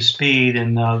same speed,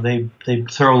 and they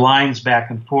throw lines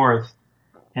back and forth,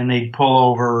 and they'd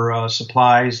pull over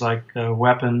supplies like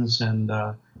weapons and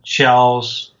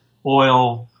shells,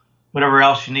 oil, whatever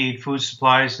else you need, food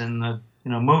supplies, and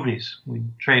movies. We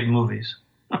trade movies.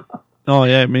 Oh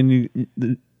yeah, I mean,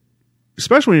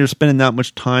 especially when you're spending that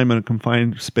much time in a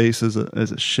confined space as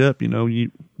a ship, the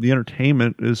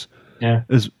entertainment is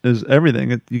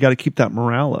everything. You got to keep that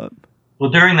morale up. Well,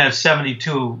 during that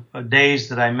 72 days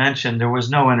that I mentioned, there was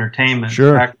no entertainment.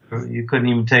 Sure. In fact, you couldn't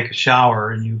even take a shower,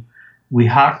 and we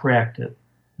hot racked it.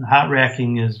 Hot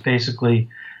racking is basically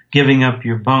giving up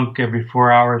your bunk every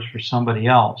 4 hours for somebody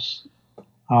else,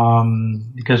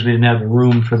 because we didn't have the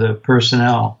room for the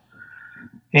personnel,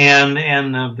 and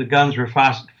the guns were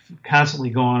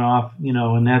constantly going off,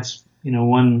 and that's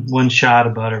one shot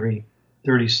about every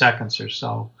 30 seconds or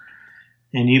so,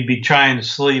 and you'd be trying to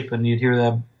sleep, and you'd hear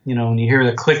that, and you hear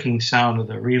the clicking sound of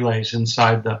the relays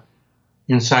inside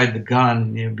the gun,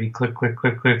 and you'd be click, click,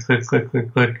 click, click, click, click,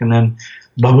 click, click, and then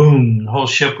boom, the whole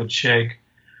ship would shake.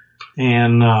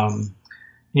 And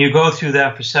you go through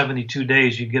that for 72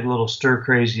 days, you get a little stir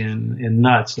crazy and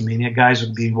nuts. I mean, guys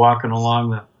would be walking along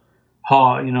the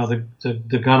hall,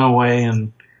 the gunaway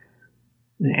and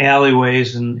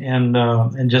alleyways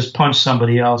and just punch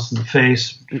somebody else in the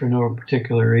face for no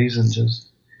particular reason, just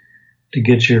to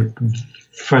get your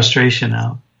frustration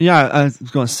out. Yeah, I was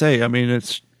going to say, I mean,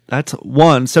 that's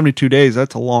 72 days,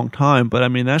 that's a long time, but I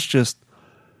mean, that's just,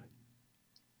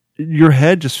 your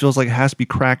head just feels like it has to be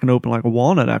cracking open like a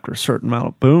walnut after a certain amount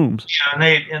of booms. Yeah,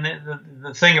 and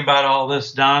the thing about all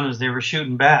this, Don, is they were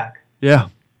shooting back. Yeah.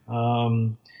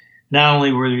 Not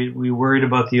only were we worried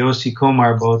about the O.C.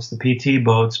 Komar boats, the PT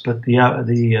boats, but the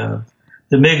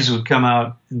MiGs would come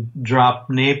out and drop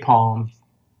napalm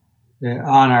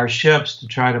on our ships to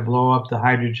try to blow up the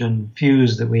hydrogen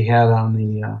fuse that we had on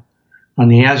the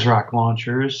ASROC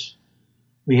launchers.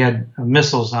 We had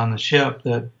missiles on the ship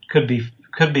that could be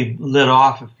lit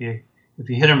off if you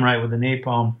hit them right with a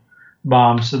napalm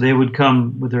bomb. So they would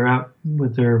come with their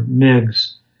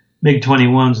MiGs,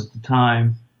 MiG-21s at the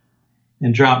time,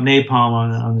 and drop napalm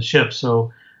on the ship.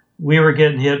 So we were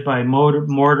getting hit by mortar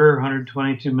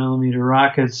 122 millimeter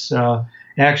rockets.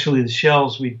 Actually, the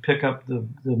shells, we'd pick up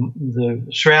the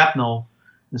shrapnel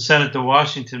and send it to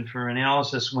Washington for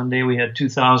analysis. One day we had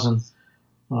 2,000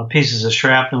 pieces of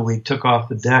shrapnel we took off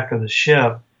the deck of the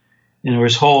ship, and there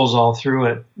was holes all through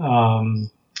it.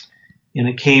 And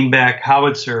it came back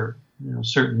howitzer,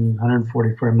 certain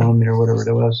 144 millimeter, whatever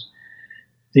it was.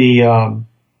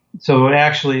 So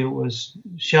actually it was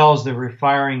shells that were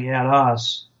firing at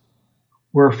us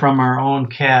were from our own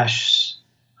caches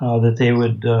that they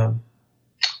would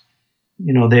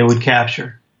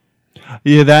capture.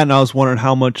 Yeah, that, and I was wondering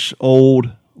how much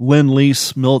old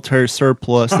Lend-Lease military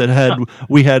surplus that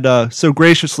we had so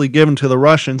graciously given to the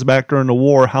Russians back during the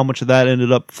war, how much of that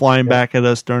ended up flying back at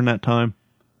us during that time.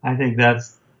 I think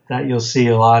that's that you'll see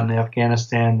a lot in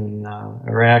Afghanistan and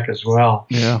Iraq as well.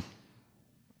 Yeah,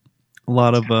 a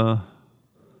lot of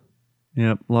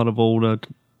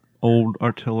old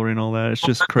artillery and all that. It's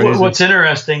just crazy. What's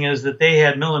interesting is that they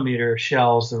had millimeter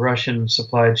shells, the Russian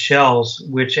supplied shells,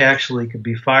 which actually could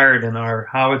be fired in our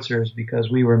howitzers because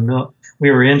we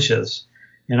were inches,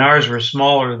 and ours were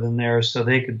smaller than theirs, so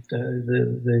they could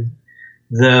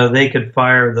they could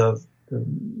fire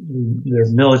their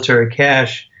military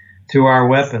cache through our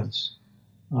weapons,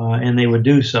 and they would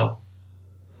do so.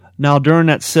 Now, during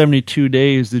that 72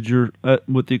 days, did you,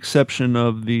 with the exception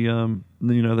of the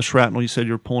the shrapnel you said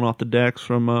you were pulling off the decks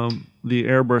from the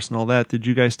airburst and all that, did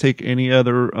you guys take any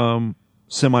other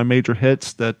semi-major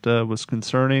hits that was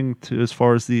concerning as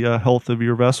far as the health of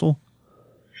your vessel?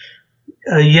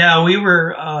 Yeah, we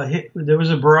were hit. There was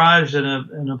a barrage and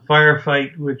a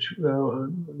firefight, which there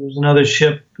was another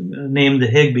ship named the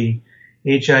Higbee,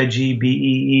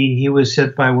 Higbee. He was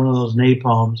hit by one of those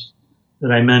napalms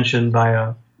that I mentioned by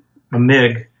a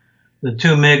MiG. The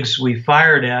two MiGs we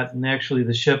fired at, and actually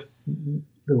the ship, the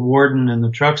Warden and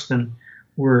the Truxton,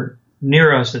 were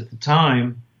near us at the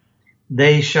time.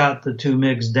 They shot the two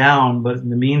MiGs down, but in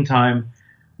the meantime,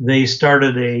 they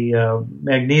started a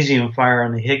magnesium fire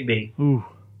on the Higbee.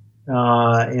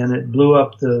 And it blew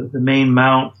up the main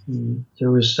mount. And there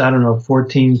was,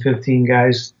 14, 15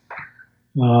 guys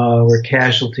were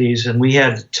casualties, and we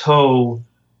had to tow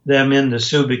them into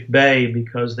Subic Bay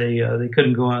because they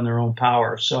couldn't go on their own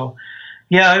power. So,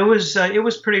 yeah, it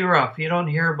was pretty rough. You don't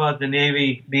hear about the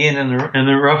Navy being in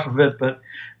the rough of it, but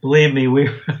believe me, we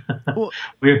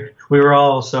were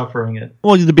all suffering it.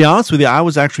 Well, to be honest with you, I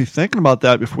was actually thinking about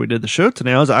that before we did the show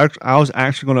today. I was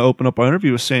actually going to open up our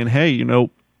interview with saying, hey,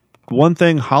 one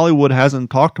thing Hollywood hasn't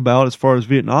talked about as far as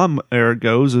Vietnam era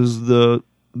goes is the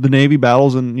Navy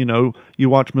battles, and you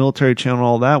watch Military Channel and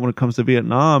all that. When it comes to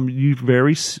Vietnam, you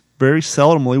very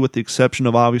seldomly, with the exception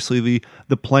of obviously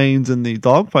the planes and the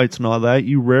dogfights and all that,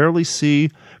 you rarely see,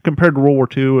 compared to World War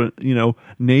II,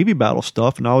 Navy battle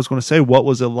stuff. And I was going to say, what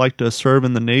was it like to serve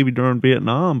in the Navy during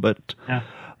Vietnam? But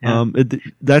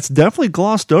that's definitely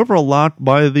glossed over a lot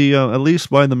by the at least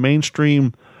by the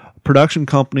mainstream production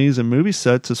companies and movie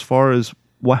sets as far as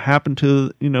what happened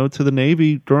to the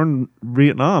Navy during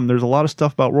Vietnam. There's a lot of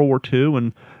stuff about World War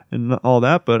II and all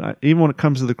that, but even when it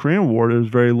comes to the Korean War, there's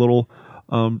very little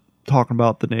talking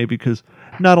about the Navy, because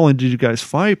not only did you guys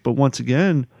fight, but once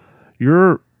again,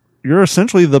 you're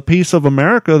essentially the piece of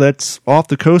America that's off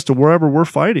the coast of wherever we're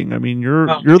fighting. I mean, you're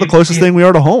the closest thing we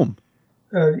are to home.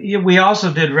 We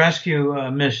also did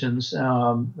rescue missions.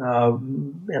 A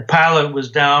pilot was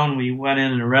down. We went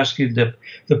in and rescued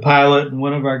the pilot, and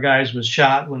one of our guys was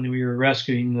shot when we were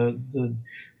rescuing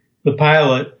the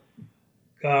pilot.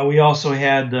 We also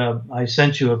had, I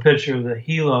sent you a picture of the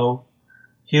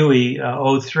Huey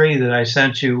 03 that I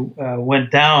sent you,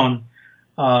 went down.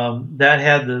 That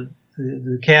had the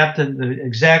captain, the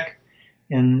exec,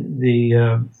 and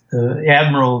the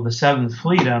admiral of the 7th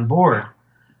Fleet on board.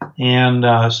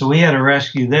 And so we had to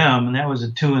rescue them, and that was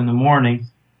at 2 a.m.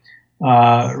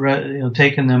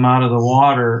 Taking them out of the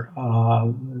water.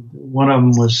 One of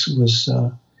them was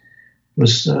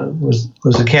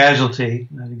a casualty,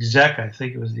 an exec. I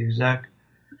think it was the exec.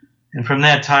 And from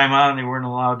that time on, they weren't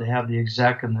allowed to have the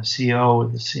exec and the CO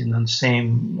in the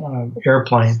same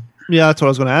airplane. Yeah, that's what I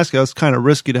was going to ask you. It's kind of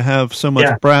risky to have so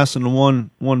much brass in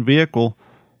one vehicle.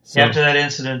 So. After that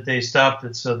incident, they stopped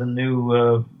it. So the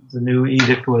new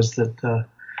edict was that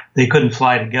they couldn't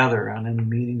fly together on any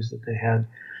meetings that they had.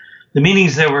 The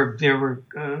meetings they were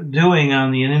doing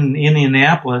on the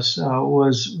Indianapolis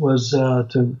was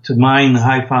to mine the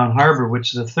Haiphong Harbor,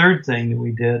 which is the third thing that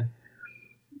we did,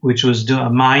 which was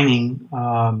mining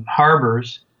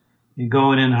harbors and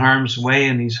going in harm's way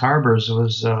in these harbors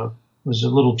was a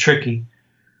little tricky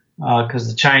because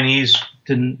the Chinese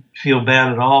didn't feel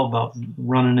bad at all about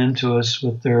running into us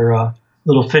with their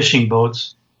little fishing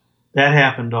boats. That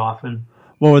happened often.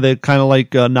 Well, were they kind of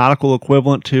like nautical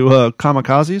equivalent to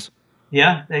kamikazes?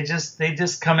 Yeah, they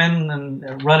just come in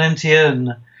and run into you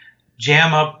and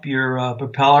jam up your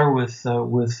propeller with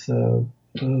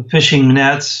fishing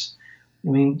nets. I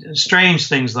mean, strange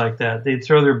things like that. They'd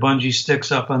throw their bungee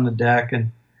sticks up on the deck,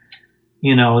 and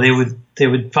they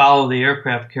would follow the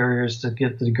aircraft carriers to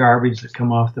get the garbage that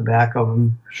come off the back of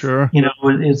them. Sure. There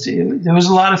was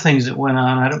a lot of things that went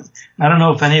on. I don't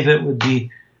know if any of it would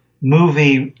be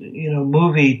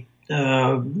movie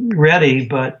ready,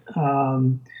 but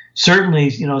certainly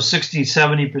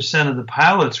 60-70% of the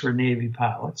pilots were Navy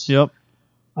pilots. Yep.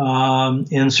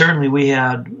 And certainly we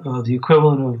had the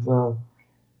equivalent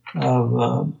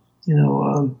of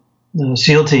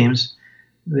SEAL teams.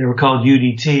 they were called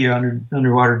UDT, or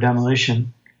underwater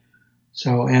demolition.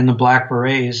 So, and the Black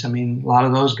Berets, I mean, a lot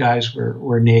of those guys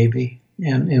were Navy,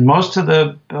 and most of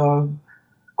the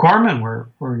corpsmen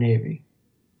were Navy.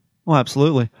 Well,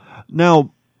 absolutely.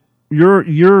 Now,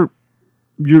 you're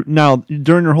now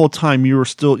during your whole time you were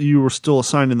still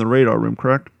assigned in the radar room,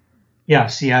 correct? Yeah,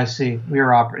 CIC. We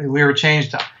were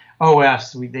changed to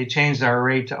OS. They changed our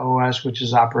rate to OS, which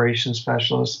is Operations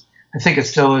Specialist. I think it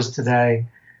still is today,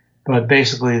 but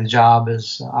basically the job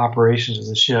is operations of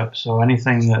the ship. So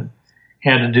anything that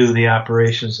had to do with the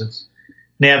operations, it's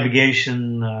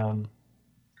navigation,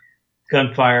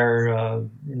 gunfire,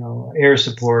 air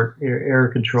support, air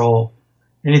control,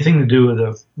 anything to do with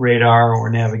the radar or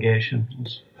navigation.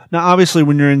 Now, obviously,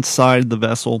 when you're inside the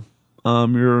vessel,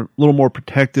 you're a little more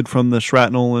protected from the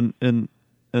shrapnel and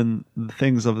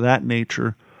things of that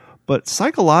nature. But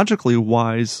psychologically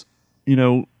wise,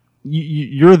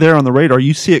 you're there on the radar.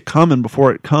 You see it coming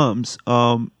before it comes.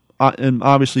 And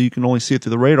obviously, you can only see it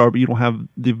through the radar, but you don't have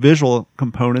the visual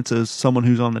components as someone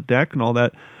who's on the deck and all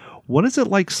that. What is it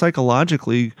like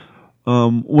psychologically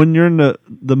when you're in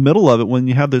the middle of it, when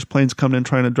you have those planes coming in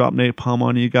trying to drop napalm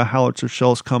on you, you got howitzer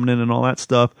shells coming in and all that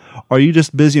stuff? Are you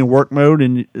just busy in work mode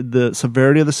and the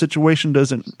severity of the situation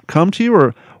doesn't come to you?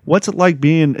 Or what's it like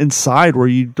being inside where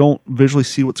you don't visually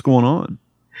see what's going on?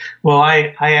 Well,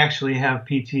 I actually have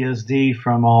PTSD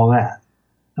from all that.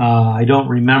 I don't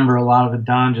remember a lot of it,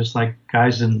 Don, just like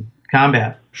guys in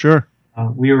combat. Sure.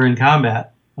 We were in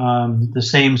combat. The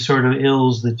same sort of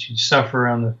ills that you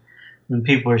suffer when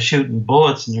people are shooting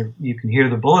bullets and you can hear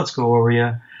the bullets go over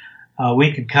you.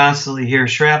 We could constantly hear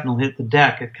shrapnel hit the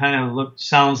deck. It kind of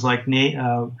sounds like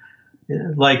hail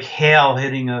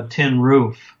hitting a tin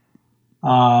roof.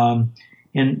 And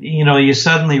you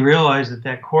suddenly realize that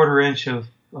 1/4 inch of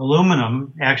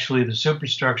aluminum, actually the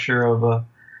superstructure of a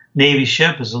Navy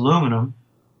ship is aluminum.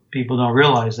 People don't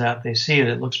realize that. They see it.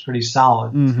 It looks pretty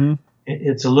solid. Mm-hmm.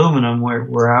 It's aluminum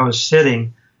where I was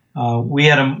sitting. We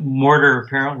had a mortar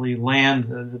apparently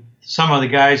land. Some of the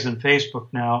guys on Facebook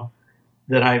now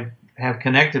that I have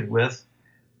connected with,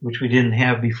 which we didn't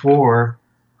have before,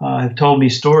 have told me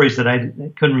stories that I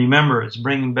couldn't remember. It's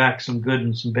bringing back some good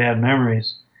and some bad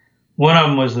memories. One of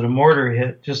them was that a mortar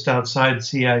hit just outside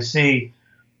CIC,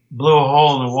 blew a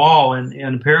hole in the wall,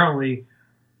 and apparently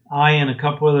I and a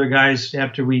couple other guys,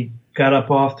 after we got up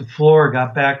off the floor,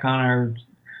 got back on our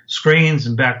screens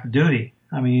and back to duty.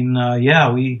 I mean,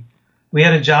 we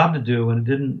had a job to do, and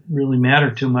it didn't really matter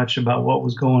too much about what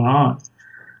was going on.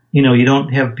 You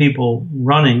don't have people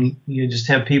running. You just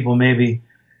have people maybe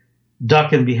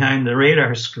ducking behind the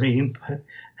radar screen.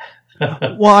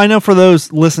 Well, I know for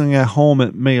those listening at home,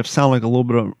 it may have sounded like a little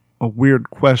bit of a weird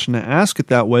question to ask it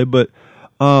that way, but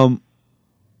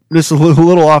this is a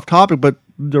little off topic, but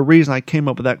the reason I came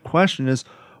up with that question is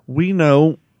we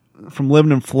know from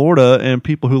living in Florida and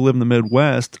people who live in the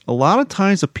Midwest, a lot of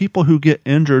times the people who get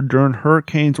injured during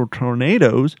hurricanes or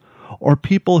tornadoes are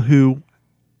people who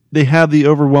they have the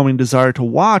overwhelming desire to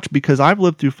watch, because I've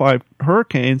lived through 5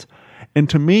 hurricanes, and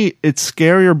to me, it's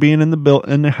scarier being in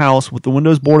the house with the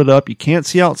windows boarded up. You can't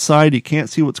see outside. You can't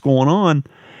see what's going on,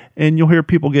 and you'll hear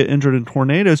people get injured in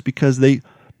tornadoes because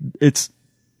it's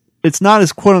not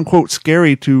as quote unquote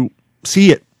scary to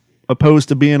see it, opposed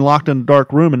to being locked in a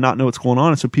dark room and not know what's going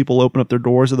on. And so people open up their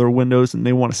doors or their windows and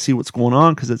they want to see what's going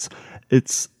on because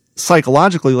it's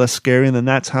psychologically less scary, and then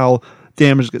that's how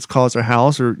damage gets caused to their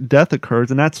house or death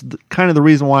occurs. And that's kind of the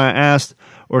reason why I asked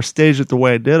or staged it the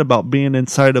way I did about being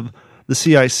inside of the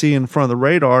CIC in front of the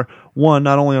radar. One,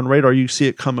 not only on radar, you see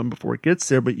it coming before it gets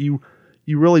there, but you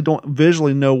really don't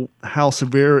visually know how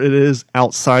severe it is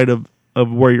outside of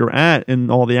where you're at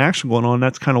and all the action going on.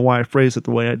 That's kind of why I phrased it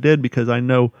the way I did, because I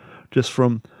know just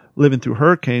from living through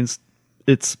hurricanes,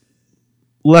 it's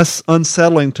less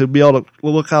unsettling to be able to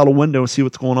look out a window and see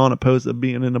what's going on, opposed to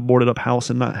being in a boarded up house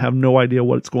and not have no idea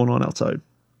what's going on outside.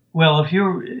 Well, if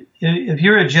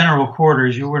you're at general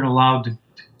quarters, you weren't allowed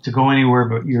to go anywhere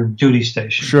but your duty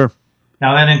station. Sure.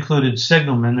 Now that included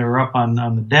signalmen that were up on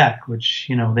the deck, which,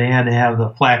 they had to have the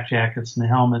flak jackets and the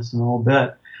helmets and the whole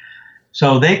bit.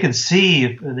 So they could see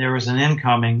if there was an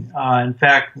incoming. In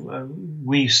fact,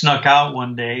 we snuck out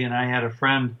one day, and I had a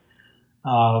friend,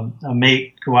 a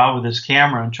mate, go out with his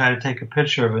camera and try to take a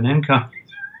picture of an incoming.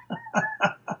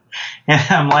 And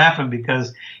I'm laughing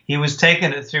because he was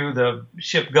taking it through the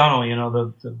ship gunnel,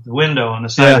 the window on the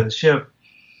side of the ship.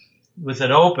 With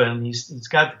it open, he's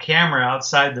got the camera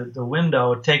outside the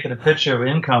window, taking a picture of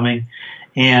incoming,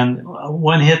 and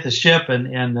one hit the ship,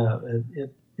 and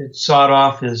it sawed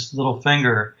off his little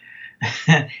finger.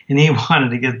 and he wanted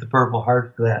to get the Purple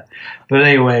Heart for that. But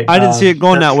anyway, I didn't see it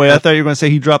going that way. I thought you were going to say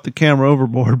he dropped the camera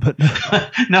overboard, but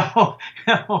no,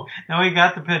 we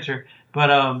got the picture.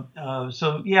 But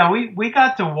so yeah, we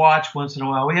got to watch once in a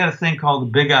while. We had a thing called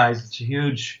the Big Eyes. It's a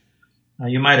huge.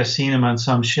 You might have seen them on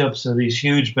some ships. They're these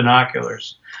huge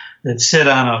binoculars that sit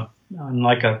on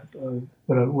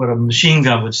what a machine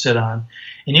gun would sit on,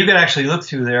 and you could actually look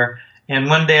through there. And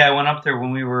one day I went up there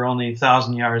when we were only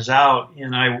 1,000 yards out,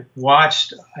 and I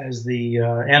watched as the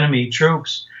enemy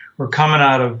troops were coming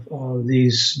out of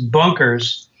these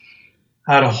bunkers,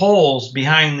 out of holes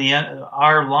behind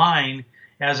our line.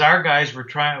 As our guys were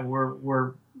going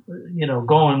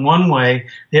one way,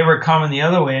 they were coming the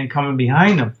other way and coming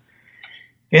behind them.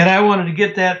 And I wanted to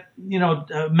get that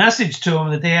message to them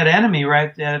that they had enemy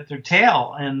right at their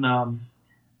tail. And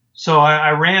so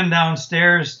I ran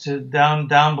downstairs to down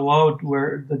below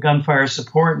where the gunfire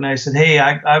support, and I said, "Hey,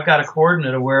 I've got a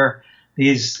coordinate of where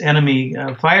these enemy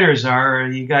fighters are. Are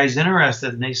you guys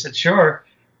interested?" And they said, "Sure."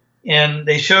 And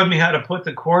they showed me how to put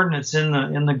the coordinates in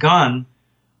the gun,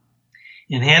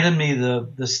 and handed me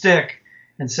the stick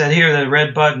and said, "Here, the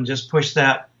red button. Just push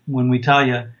that when we tell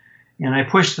you." And I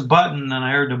pushed the button, and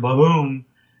I heard the boom.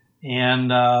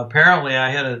 And apparently, I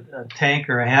had a tank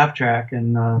or a half track,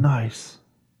 and nice.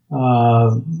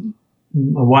 A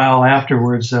while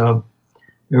afterwards, there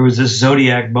was this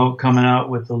Zodiac boat coming out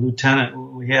with the lieutenant.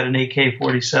 We had an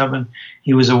AK-47.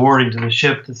 He was awarding to the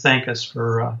ship to thank us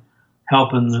for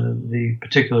helping the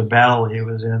particular battle he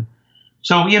was in.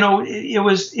 So, it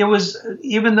was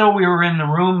even though we were in the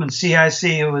room in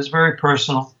CIC, it was very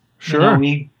personal. Sure.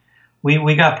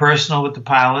 We got personal with the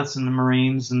pilots and the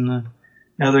Marines and the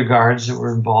other guards that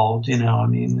were involved.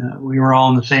 We were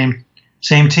all in the same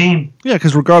team. Yeah,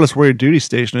 because regardless of where your duty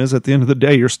station is, at the end of the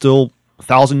day, you're still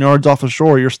 1,000 yards off the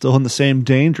shore. You're still in the same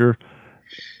danger,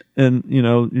 and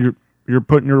you're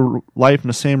putting your life in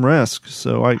the same risk.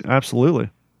 So absolutely.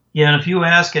 Yeah, and if you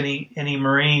ask any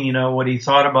Marine, what he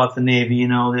thought about the Navy,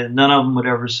 that none of them would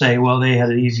ever say, "Well, they had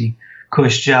an easy,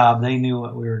 cush job." They knew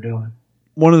what we were doing.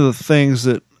 One of the things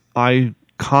that I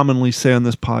commonly say on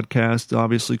this podcast,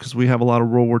 obviously, because we have a lot of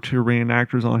World War II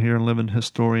reenactors on here and living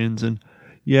historians, and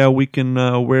yeah, we can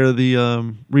wear the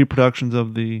reproductions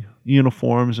of the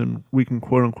uniforms and we can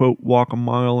quote unquote walk a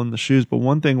mile in the shoes. But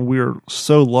one thing we're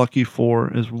so lucky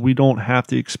for is we don't have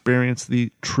to experience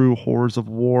the true horrors of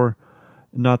war.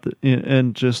 We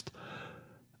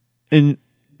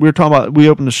were talking about, we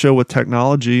opened the show with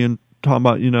technology and talking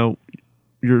about,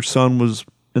 your son was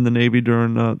in the Navy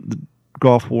during the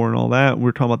Gulf War and all that. We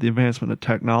were talking about the advancement of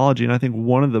technology. And I think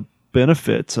one of the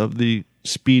benefits of the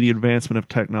speedy advancement of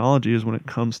technology is when it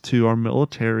comes to our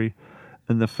military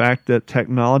and the fact that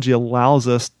technology allows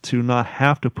us to not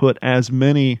have to put as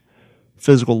many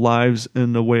physical lives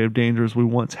in the way of danger as we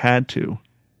once had to.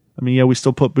 I mean, yeah, we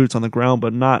still put boots on the ground,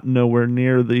 but not nowhere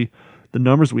near the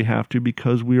numbers we have to,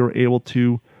 because we were able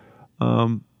to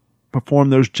perform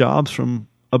those jobs from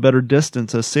a better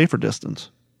distance, a safer distance.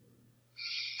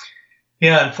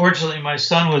 Yeah, unfortunately, my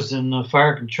son was in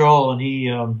fire control, and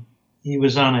he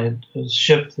was on a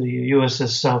ship, the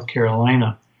USS South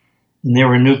Carolina, and they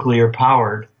were nuclear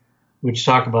powered, which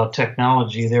talk about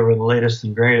technology. They were the latest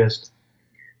and greatest.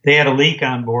 They had a leak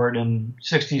on board, and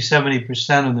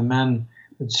 60-70% of the men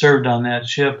that served on that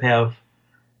ship have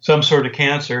some sort of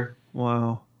cancer.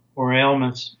 Wow. Or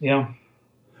ailments. Yeah.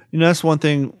 That's one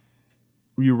thing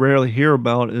you rarely hear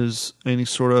about, is any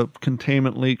sort of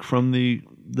containment leak from the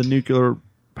nuclear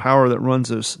power that runs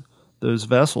those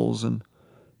vessels. And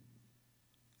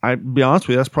I'd be honest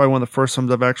with you, that's probably one of the first times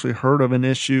I've actually heard of an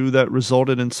issue that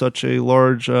resulted in such a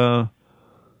large,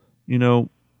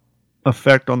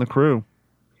 effect on the crew.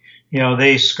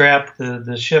 They scrapped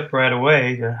the ship right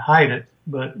away to hide it.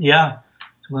 But yeah,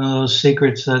 it's one of those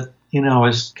secrets that,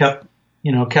 is kept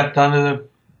under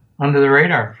the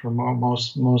radar for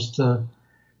most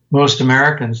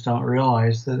Americans. Don't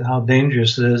realize that how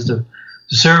dangerous it is to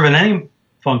serve in any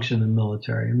function in the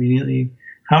military. I mean,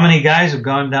 how many guys have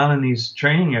gone down in these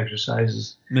training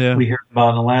exercises we heard about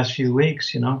in the last few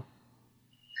weeks, And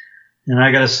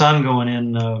I got a son going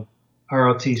in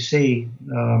ROTC,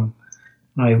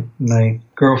 my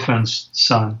girlfriend's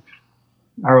son,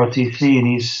 ROTC, and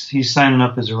he's signing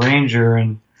up as a ranger.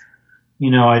 And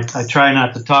I try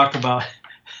not to talk about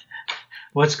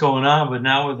what's going on, but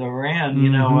now with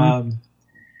Iran,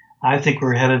 I think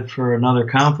we're headed for another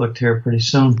conflict here pretty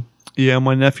soon. Yeah,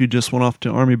 my nephew just went off to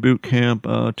Army boot camp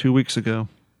 2 weeks ago,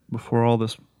 before all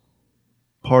this,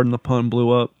 pardon the pun,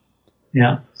 blew up.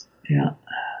 Yeah.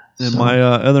 And my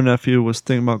other nephew was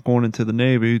thinking about going into the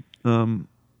Navy.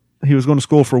 He was going to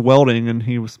school for welding, and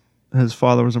he was his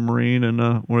father was a Marine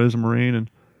or is a Marine, and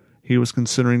he was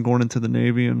considering going into the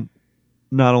Navy and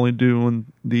not only doing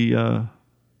the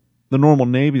normal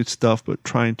Navy stuff, but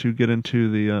trying to get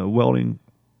into the welding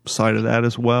side of that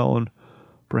as well, and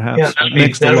perhaps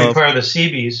that'll be part of the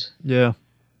Seabees. Yeah,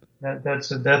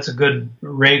 that's a good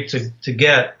rate to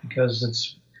get, because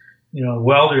it's,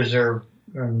 welders are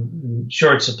in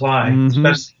short supply,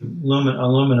 especially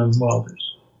aluminum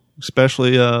welders,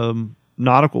 especially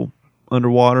nautical,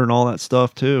 underwater, and all that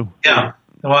stuff too. Yeah,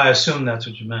 well, I assume that's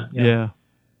what you meant. Yeah.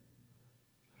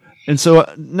 And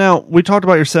so now we talked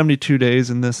about your 72 days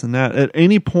and this and that. At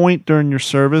any point during your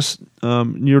service,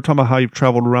 you were talking about how you've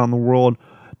traveled around the world.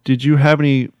 Did you have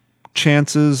any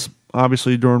chances,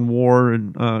 obviously during war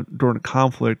and during a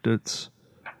conflict, it's,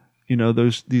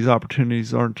 these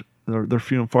opportunities they're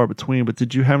few and far between, but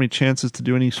did you have any chances to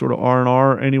do any sort of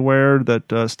R&R anywhere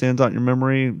that stands out in your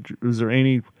memory? Was there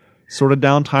any sort of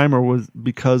downtime, or was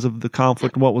because of the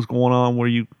conflict and what was going on, were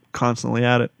you constantly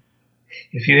at it?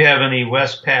 If you have any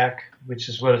Westpac, which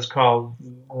is what it's called,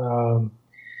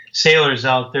 sailors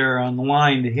out there on the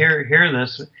line to hear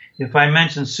this, if I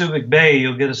mention Subic Bay,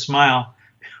 you'll get a smile.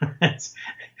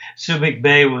 Subic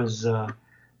Bay was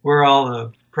where all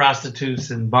the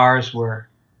prostitutes and bars were.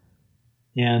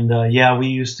 And we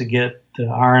used to get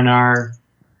R&R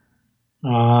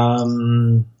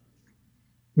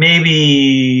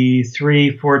maybe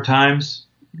 3-4 times.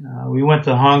 We went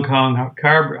to Hong Kong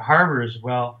Harbor as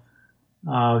well.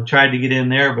 Tried to get in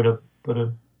there, but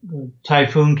a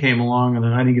typhoon came along, and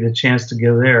I didn't get a chance to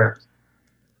go there.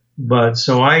 But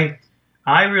so I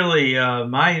really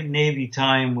my Navy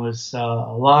time was a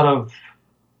lot of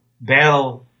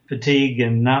battle fatigue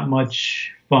and not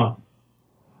much fun.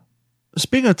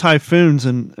 Speaking of typhoons,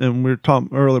 and we were talking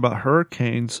earlier about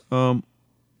hurricanes, I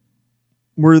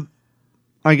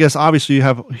guess obviously you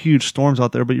have huge storms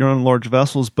out there, but you're on large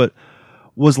vessels. But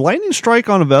was lightning strike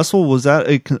on a vessel, was that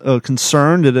a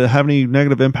concern? Did it have any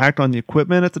negative impact on the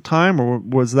equipment at the time, or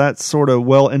was that sort of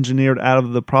well engineered out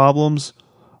of the problems?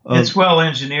 It's well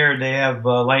engineered. They have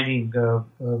lightning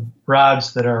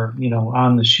rods that are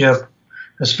on the ship,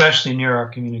 especially near our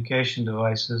communication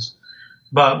devices.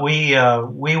 But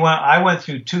I went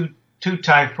through two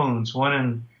typhoons, one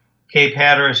in Cape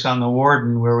Hatteras on the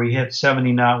Warden, where we hit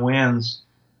 70 knot winds,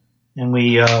 and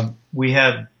we had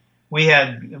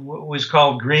what was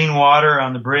called green water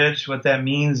on the bridge. What that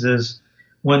means is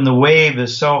when the wave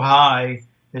is so high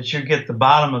that you get the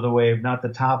bottom of the wave, not the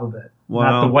top of it. Wow.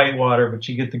 Not the white water, but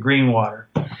you get the green water.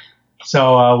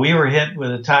 So we were hit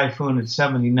with a typhoon at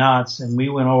 70 knots, and we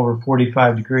went over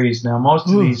 45 degrees. Now most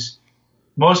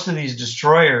of these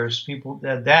destroyers,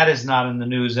 that is not in the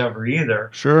news ever either.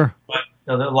 Sure. But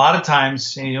a lot of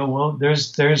times,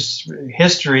 there's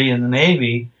history in the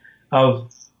Navy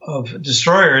of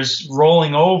destroyers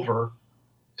rolling over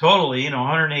totally,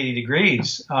 180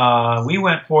 degrees. We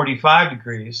went 45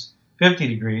 degrees, 50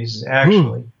 degrees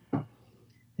actually.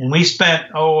 And we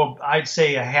spent, I'd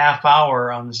say a half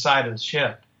hour on the side of the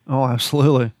ship. Oh,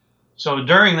 absolutely. So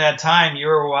during that time, you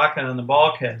were walking on the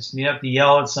bulkheads, and you have to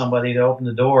yell at somebody to open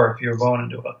the door if you're going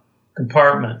into a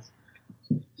compartment.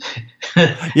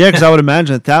 Yeah, because I would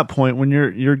imagine at that point, when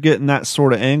you're getting that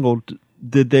sort of angle,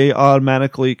 did they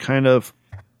automatically kind of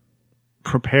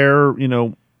prepare,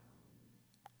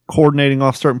 coordinating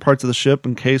off certain parts of the ship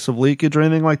in case of leakage or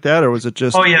anything like that, or was it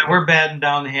just? Oh yeah, we're batting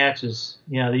down the hatches.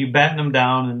 Yeah, you batten them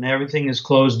down, and everything is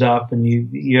closed up, and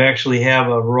you actually have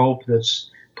a rope that's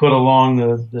put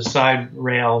along the side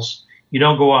rails. You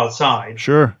don't go outside.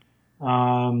 Sure.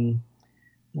 There's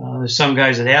some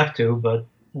guys that have to, but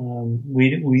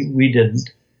we didn't.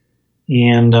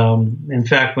 And in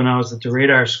fact, when I was at the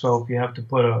radar scope, you have to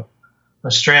put a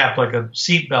strap like a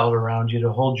seat belt around you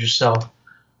to hold yourself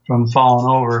from falling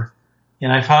over.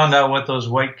 And I found out what those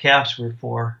white caps were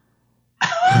for.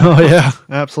 Oh yeah,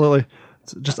 absolutely.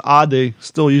 It's just odd they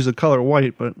still use the color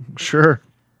white, but sure.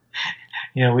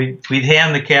 Yeah, we'd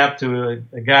hand the cap to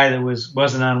a guy that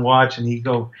wasn't on watch, and he'd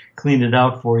go clean it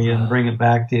out for you and bring it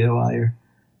back to you while you're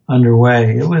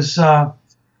underway. It was, I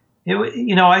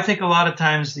think a lot of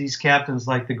times these captains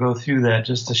like to go through that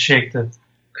just to shake the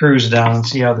crews down and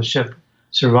see how the ship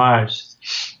survives.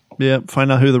 Yeah,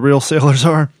 find out who the real sailors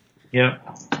are.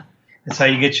 Yep. That's how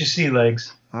you get your sea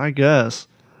legs. I guess.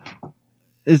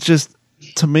 It's just,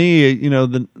 to me,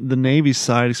 the Navy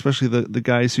side, especially the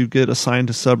guys who get assigned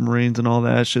to submarines and all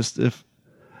that, it's just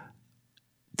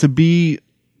to be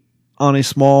on a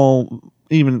small,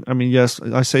 yes,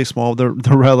 I say small, they're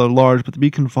rather large, but to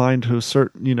be confined to a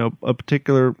certain, a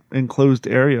particular enclosed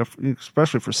area,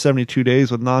 especially for 72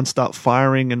 days with nonstop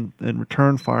firing and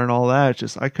return fire and all that, it's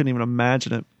just, I couldn't even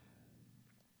imagine it.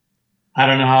 I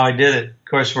don't know how I did it. Of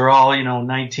course, we're all,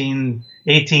 18,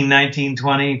 19,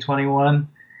 20, 21.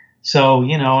 So,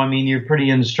 I mean, you're pretty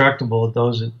indestructible at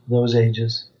those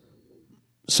ages.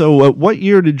 So what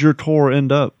year did your tour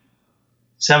end up?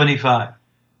 75.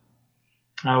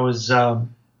 I was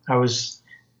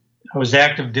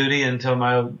active duty until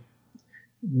my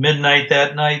midnight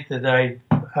that night that I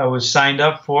was signed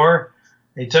up for.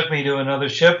 They took me to another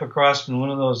ship across from one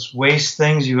of those waste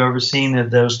things you've ever seen,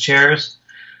 those chairs,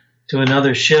 to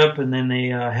another ship, and then they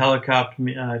helicoptered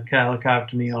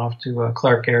me off to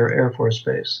Clark Air Force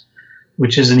Base,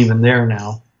 which isn't even there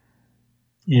now.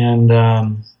 And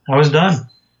I was done.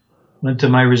 Went to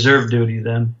my reserve duty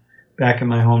then, back in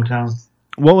my hometown.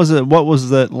 What was it? What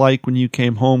was that like when you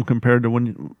came home compared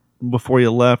to before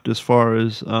you left, as far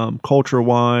as culture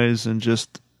wise and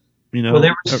just, Well,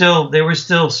 they were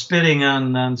still spitting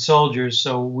on soldiers,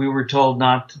 so we were told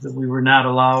that we were not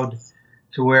allowed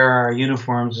to wear our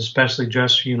uniforms, especially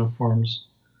dress uniforms.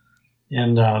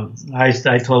 And I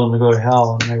told them to go to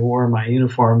hell, and I wore my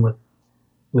uniform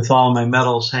with all my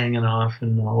medals hanging off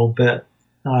and the whole bit.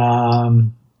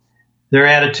 Their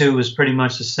attitude was pretty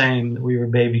much the same, that we were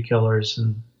baby killers.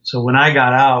 And so when I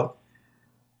got out,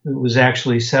 it was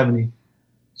actually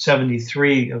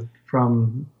 73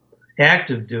 from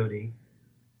active duty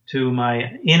to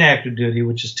my inactive duty,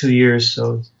 which is 2 years,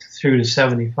 so through to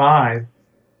 75.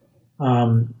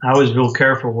 I was real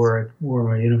careful where I wore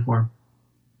my uniform.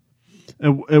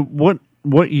 And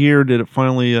what year did it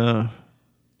finally?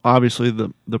 Obviously,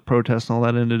 the protests and all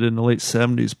that ended in the late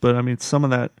 70s, but I mean, some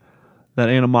of that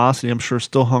animosity, I'm sure,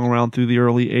 still hung around through the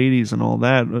early 80s and all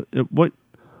that.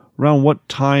 Around what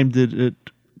time did it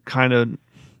kind of,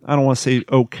 I don't want to say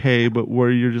okay, but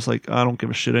where you're just like, I don't give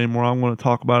a shit anymore, I'm going to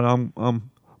talk about it, I'm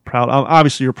proud.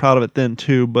 Obviously, you're proud of it then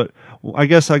too, but I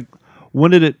guess when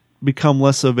did it become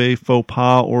less of a faux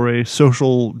pas or a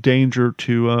social danger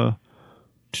to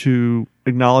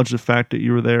acknowledge the fact that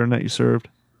you were there and that you served?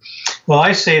 Well,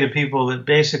 I say to people that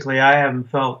basically I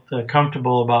haven't felt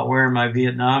comfortable about wearing my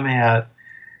Vietnam hat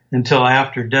until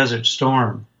after Desert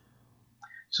Storm.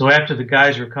 So after the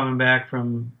guys were coming back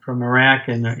from Iraq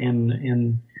and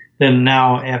then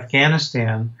now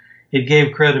Afghanistan, it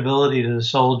gave credibility to the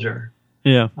soldier.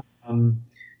 Yeah.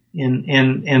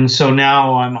 And so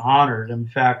now I'm honored. In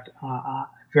fact,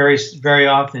 very, very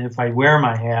often if I wear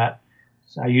my hat,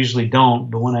 I usually don't,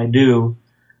 but when I do,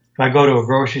 if I go to a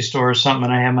grocery store or something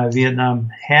and I have my Vietnam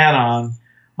hat on,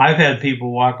 I've had people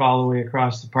walk all the way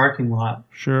across the parking lot.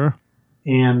 Sure.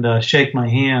 And shake my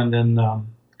hand, and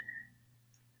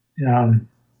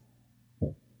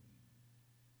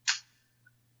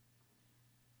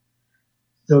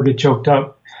they'll get choked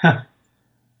up.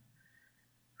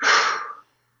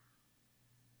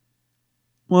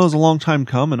 Well, it was a long time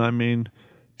coming. I mean,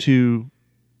 to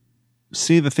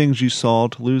see the things you saw,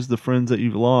 to lose the friends that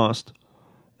you've lost,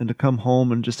 and to come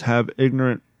home and just have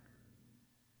ignorant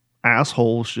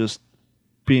assholes just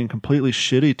being completely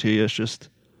shitty to you, it's just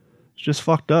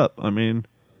fucked up. I mean,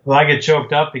 well, I get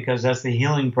choked up because that's the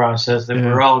healing process that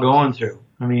we're all going through.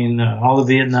 I mean, all the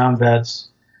Vietnam vets,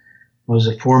 was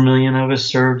it 4 million of us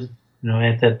served,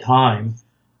 at that time.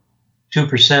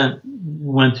 2%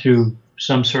 went through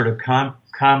some sort of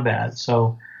combat.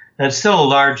 So that's still a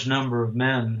large number of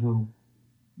men who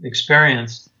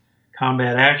experienced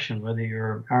combat action, whether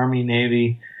you're Army,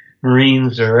 Navy,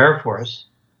 Marines, or Air Force,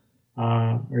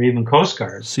 or even Coast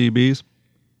Guard. CBs,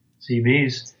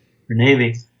 or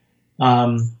Navy.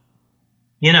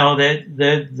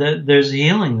 There's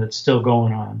healing that's still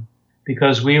going on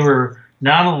because we were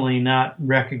not only not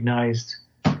recognized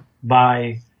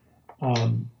by,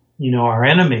 our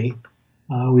enemy,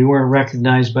 we weren't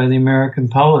recognized by the American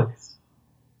public.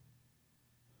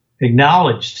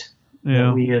 Acknowledged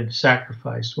that we had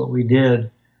sacrificed what we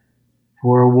did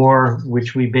for a war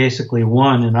which we basically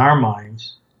won in our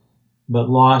minds, but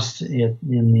lost it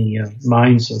in the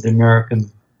minds of the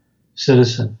American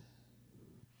citizen.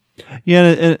 Yeah,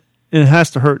 and it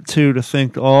has to hurt too to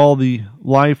think all the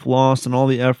life lost and all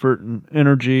the effort and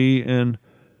energy and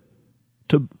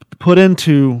to put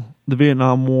into the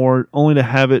Vietnam War, only to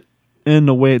have it end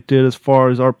the way it did as far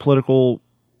as our political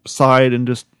side and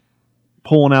just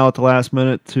pulling out at the last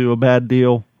minute to a bad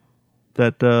deal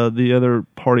that the other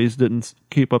parties didn't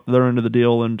keep up their end of the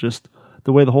deal, and just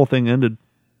the way the whole thing ended.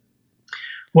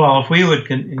 Well, if we would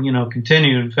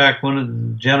continue, in fact, one of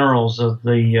the generals of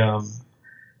the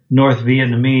North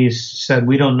Vietnamese said,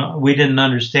 we didn't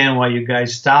understand why you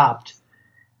guys stopped.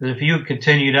 But if you had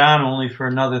continued on only for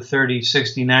another 30,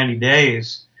 60, 90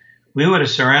 days, we would have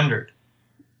surrendered.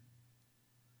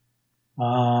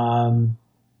 And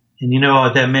you know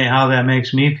how that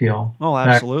makes me feel. Oh,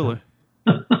 absolutely.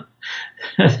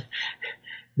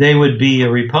 they would be a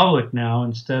republic now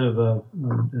instead of a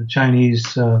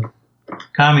Chinese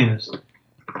communist.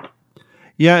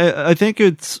 Yeah, I think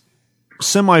it's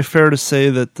semi-fair to say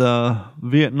that the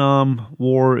Vietnam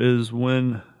War is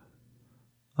when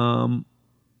a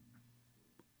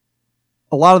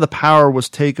lot of the power was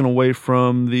taken away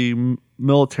from the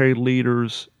military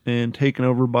leaders and taken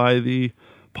over by the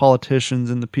politicians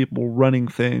and the people running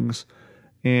things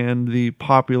and the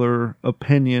popular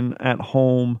opinion at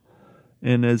home.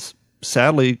 And as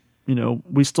sadly,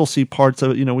 we still see parts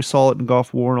of it. We saw it in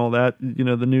Gulf War and all that.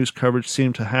 The news coverage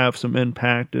seemed to have some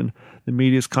impact, and the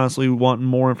media is constantly wanting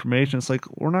more information. It's like,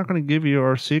 we're not going to give you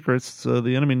our secrets so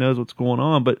the enemy knows what's going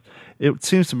on. But it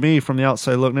seems to me from the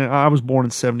outside looking, I was born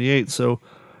in 78, so,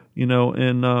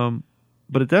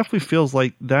 but it definitely feels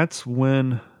like that's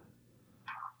when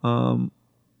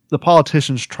the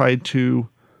politicians tried to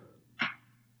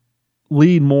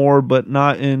lead more, but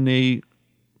not in a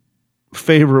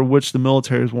favor of which the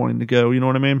military is wanting to go. You know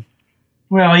what I mean?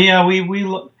 Well, yeah, we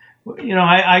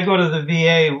I go to the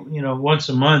VA, once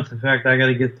a month. In fact, I got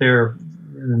to get there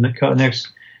in the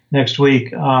next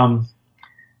week. And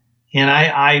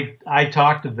I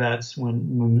talk to vets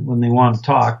when they want to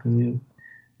talk. And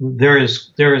they're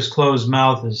as closed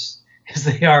mouth as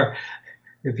they are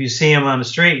if you see them on the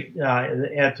street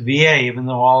at the VA. Even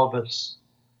though all of us,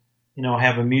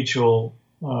 have a mutual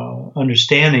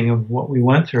understanding of what we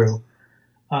went through.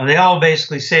 They all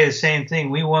basically say the same thing.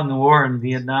 We won the war in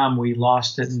Vietnam. We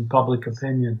lost it in public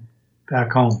opinion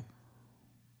back home.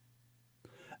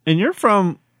 And you're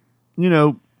from,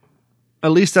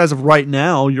 at least as of right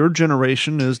now, your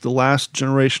generation is the last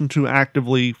generation to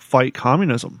actively fight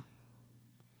communism.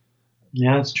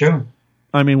 Yeah, that's true.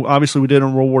 I mean, obviously we did it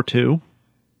in World War II.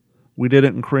 We did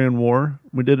it in Korean War.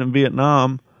 We did it in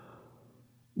Vietnam.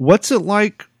 What's it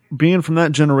like being from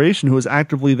that generation who was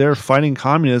actively there fighting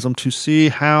communism to see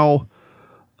how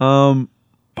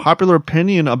popular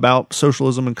opinion about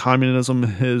socialism and communism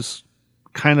has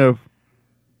kind of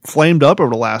flamed up over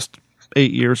the last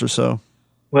 8 years or so?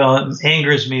 Well, it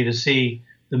angers me to see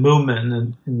the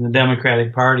movement in the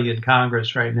Democratic Party in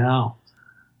Congress right now.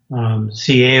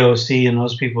 See AOC and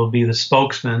those people be the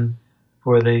spokesman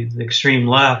for the extreme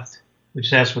left,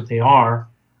 which that's what they are.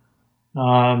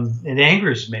 It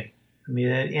angers me. I mean,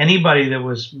 anybody that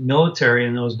was military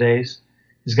in those days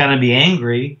is going to be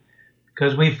angry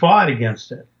because we fought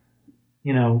against it.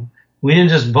 We didn't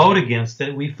just vote against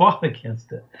it. We fought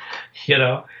against it,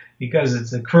 because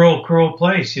it's a cruel, cruel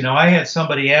place. I had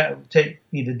somebody take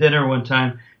me to dinner one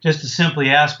time just to simply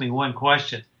ask me one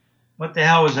question. What the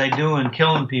hell was I doing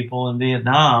killing people in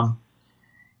Vietnam?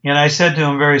 And I said to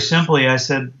him very simply, I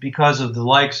said, because of the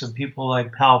likes of people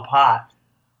like Pol Pot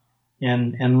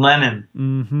and Lenin.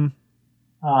 Mm-hmm.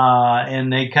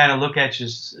 And they kind of look at you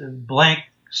blank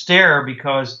stare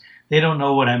because they don't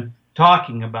know what I'm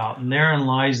talking about, and therein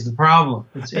lies the problem.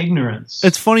 It's ignorance.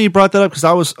 It's funny you brought that up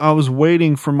because I was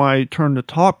waiting for my turn to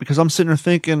talk because I'm sitting there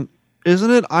thinking,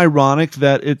 isn't it ironic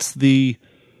that it's the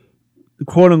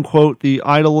quote unquote the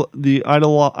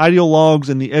ideologues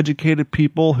and the educated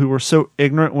people who are so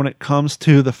ignorant when it comes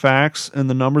to the facts and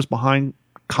the numbers behind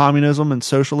communism and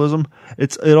socialism?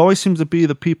 It always seems to be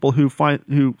the people who find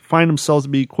themselves to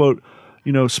be quote,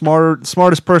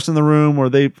 smartest person in the room, or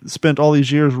they've spent all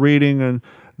these years reading and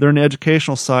they're in the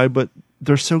educational side, but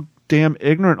they're so damn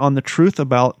ignorant on the truth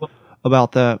about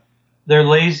that. They're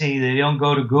lazy. They don't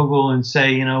go to Google and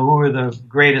say, who are the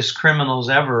greatest criminals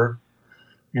ever,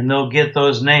 and they'll get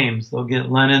those names. They'll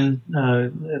get Lenin,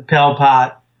 Pol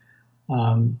Pot,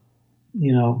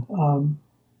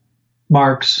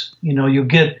 Marx. You'll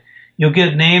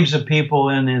get names of people,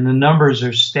 and the numbers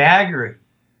are staggering.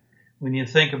 When you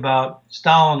think about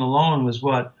Stalin alone was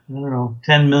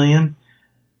 10 million.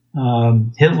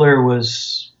 Hitler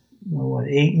was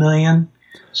 8 million.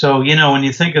 So when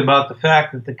you think about the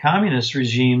fact that the communist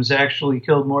regimes actually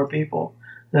killed more people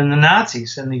than the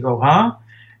Nazis, and they go, huh?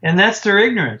 And that's their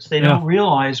ignorance. They don't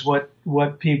realize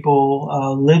what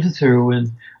people lived through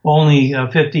in only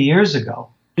 50 years ago.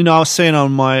 I was saying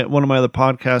on one of my other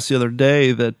podcasts the other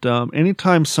day that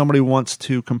anytime somebody wants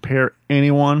to compare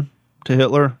anyone to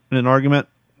Hitler in an argument,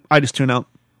 I just tune out,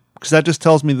 because that just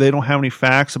tells me they don't have any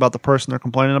facts about the person they're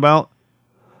complaining about.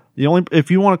 If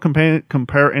you want to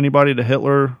compare anybody to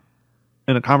Hitler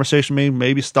in a conversation,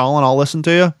 maybe Stalin, I'll listen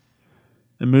to you,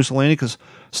 and Mussolini, because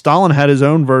Stalin had his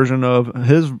own version of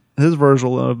his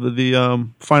version of the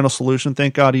final solution.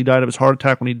 Thank God he died of his heart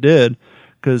attack when he did,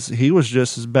 because he was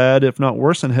just as bad, if not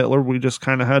worse, than Hitler. We just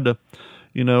kind of had to,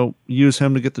 use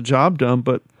him to get the job done.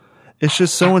 But it's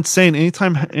just so insane.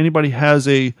 Anytime anybody has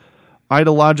a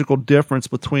ideological difference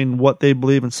between what they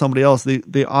believe and somebody else,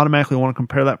 they automatically want to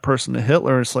compare that person to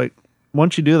Hitler. It's like,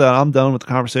 once you do that, I'm done with the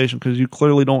conversation, because you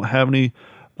clearly don't have any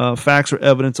facts or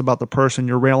evidence about the person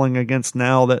you're railing against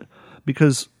now.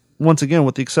 Because once again,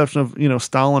 with the exception of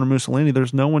Stalin or Mussolini,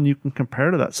 there's no one you can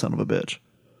compare to that son of a bitch.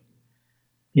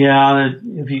 Yeah,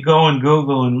 if you go and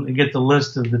Google and get the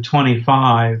list of the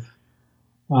 25,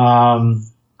 the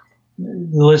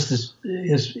list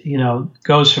is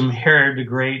goes from Herod the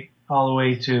Great all the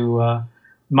way to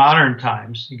modern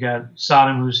times. You got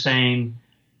Saddam Hussein,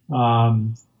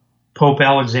 Pope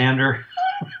Alexander,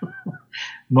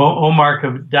 Omar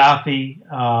Gaddafi,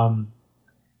 and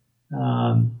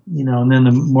then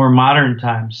the more modern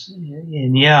times.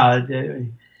 And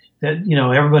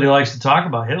everybody likes to talk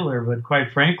about Hitler, but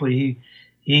quite frankly,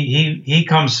 he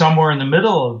comes somewhere in the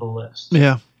middle of the list.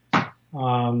 Yeah.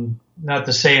 Not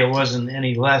to say it wasn't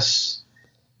any less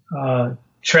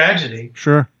tragedy.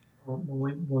 Sure.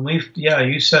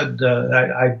 You said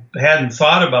I hadn't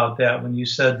thought about that when you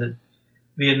said that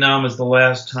Vietnam was the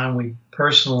last time we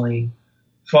personally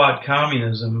fought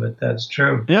communism, but that's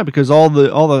true. Yeah, because all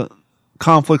the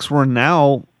conflicts we're in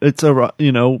now, it's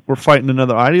we're fighting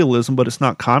another idealism, but it's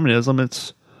not communism.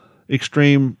 It's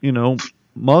extreme,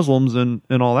 Muslims and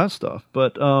all that stuff.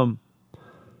 But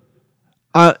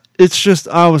it's just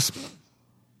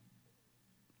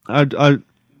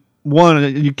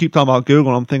you keep talking about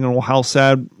Google, and I'm thinking, well, how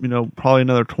sad, probably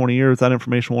another 20 years that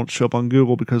information won't show up on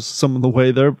Google, because some of the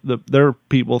way their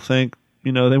people think,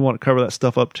 they want to cover that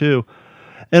stuff up too.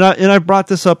 And I brought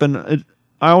this up, and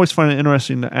I always find it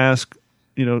interesting to ask,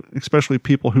 especially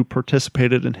people who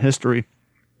participated in history.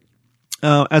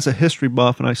 As a history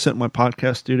buff, and I sit in my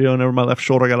podcast studio, and over my left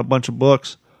shoulder I got a bunch of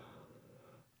books.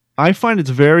 I find it's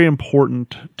very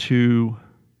important to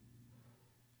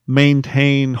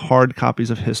maintain hard copies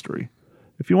of history.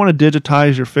 If you want to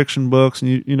digitize your fiction books,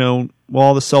 and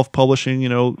all the self-publishing,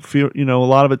 a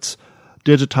lot of it's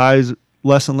digitized.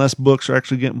 Less and less books are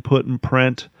actually getting put in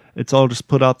print. It's all just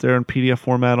put out there in PDF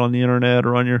format on the internet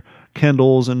or on your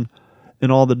Kindles and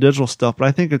all the digital stuff. But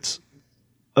I think it's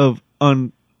of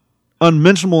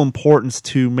unmentionable importance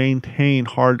to maintain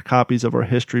hard copies of our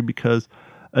history, because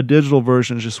a digital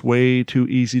version is just way too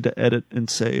easy to edit and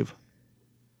save.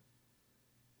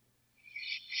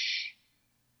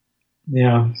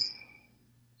 Yeah.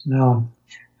 No.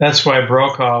 That's why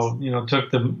Brokaw,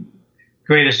 took the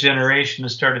Greatest Generation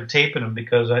and started taping them,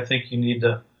 because I think you need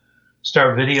to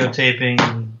start videotaping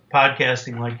and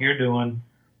podcasting like you're doing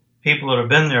people that have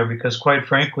been there, because quite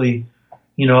frankly,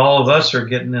 all of us are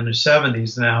getting in the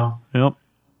 70s now. Yep.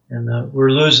 And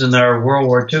we're losing our World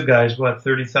War II guys,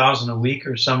 30,000 a week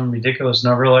or some ridiculous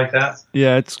number like that?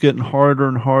 Yeah, it's getting harder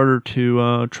and harder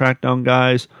to track down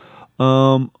guys.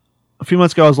 A few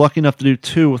months ago, I was lucky enough to do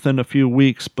 2 within a few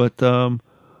weeks, but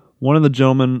one of the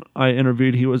gentlemen I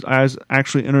interviewed, I was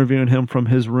actually interviewing him from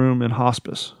his room in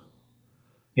hospice.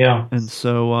 Yeah. And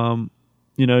so,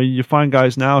 you find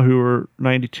guys now who are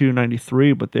 92,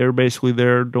 93, but they're basically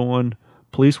there doing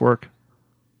police work,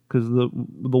 because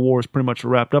the war is pretty much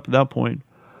wrapped up at that point.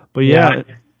 But yeah.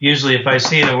 Usually if I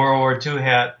see the World War II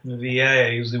hat in the VA, I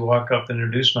usually walk up and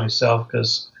introduce myself,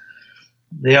 because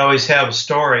they always have a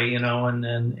story, and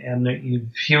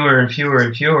fewer and fewer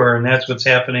and fewer, and that's what's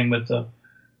happening with the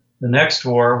next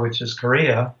war, which is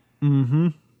Korea. Mm-hmm.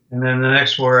 And then the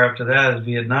next war after that is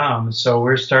Vietnam. And so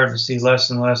we're starting to see less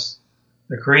and less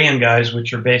the Korean guys,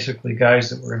 which are basically guys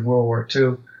that were in World War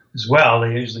II as well.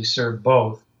 They usually served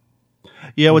both.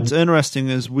 Yeah, what's interesting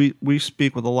is we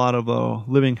speak with a lot of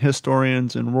living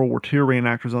historians and World War II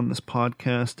reenactors on this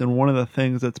podcast, and one of the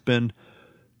things that's been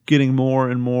getting more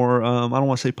and more, I don't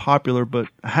want to say popular, but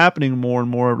happening more and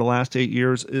more over the last 8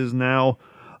 years is now,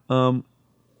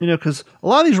 because a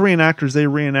lot of these reenactors, they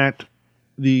reenact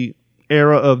the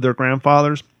era of their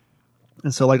grandfathers.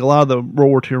 And so, like a lot of the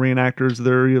World War II reenactors,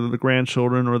 they're either the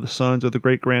grandchildren or the sons or the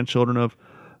great-grandchildren of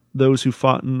those who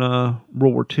fought in World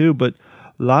War II. But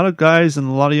a lot of guys and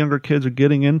a lot of younger kids are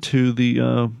getting into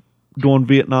the doing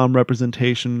Vietnam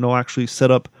representation. They'll actually set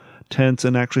up tents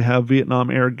and actually have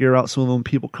Vietnam-era gear out, so when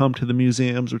people come to the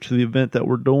museums or to the event that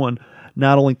we're doing,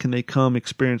 not only can they come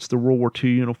experience the World War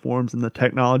II uniforms and the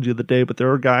technology of the day, but there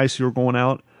are guys who are going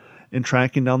out and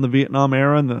tracking down the Vietnam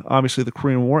era and obviously the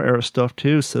Korean War era stuff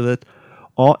too, so that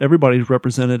everybody's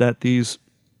represented at these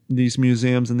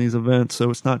museums and these events. So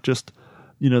it's not just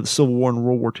the Civil War and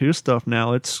World War II stuff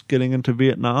now. It's getting into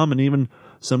Vietnam, and even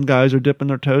some guys are dipping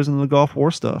their toes in the Gulf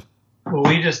War stuff. Well,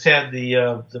 we just had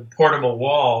the portable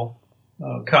wall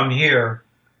come here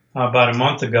about a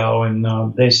month ago,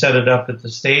 and they set it up at the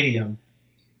stadium,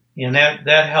 and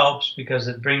that helps because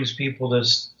it brings people to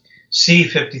see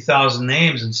 50,000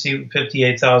 names and see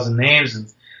 58,000 names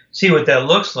and see what that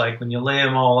looks like when you lay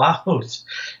them all out.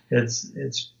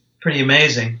 It's pretty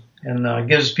amazing, and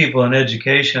gives people an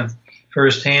education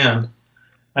firsthand.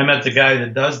 I met the guy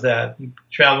that does that. He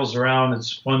travels around.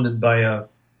 It's funded by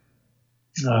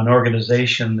an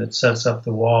organization that sets up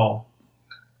the wall,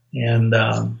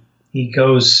 and he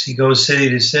goes city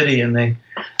to city, and they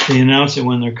announce it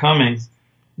when they're coming.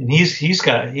 And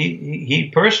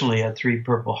he personally had 3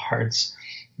 Purple Hearts.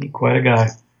 He's quite a guy.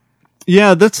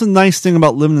 Yeah, that's the nice thing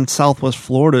about living in Southwest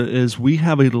Florida is we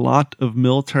have a lot of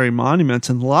military monuments,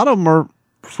 and a lot of them are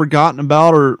forgotten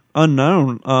about or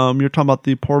unknown. You're talking about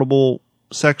the portable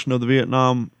section of the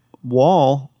Vietnam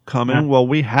Wall coming. Yeah. Well,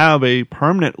 we have a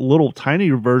permanent little tiny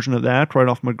version of that right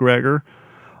off McGregor.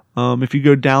 If you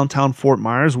go downtown Fort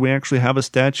Myers, we actually have a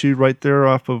statue right there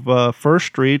off of 1st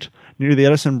Street near the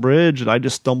Edison Bridge that I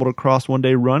just stumbled across one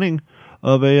day running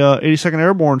of a 82nd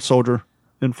Airborne soldier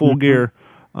in full gear.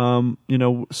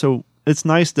 So it's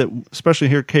nice that, especially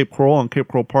here at Cape Coral on Cape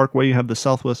Coral Parkway, you have the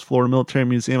Southwest Florida Military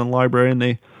Museum and Library, and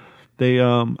they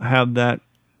have that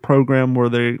program where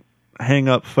they hang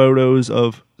up photos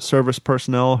of service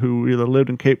personnel who either lived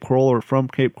in Cape Coral or from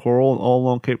Cape Coral all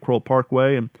along Cape Coral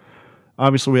Parkway. And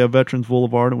obviously we have Veterans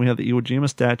Boulevard and we have the Iwo Jima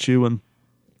statue, and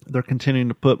they're continuing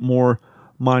to put more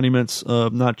monuments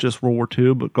of not just World War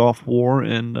II, but Gulf War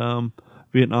and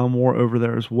Vietnam War over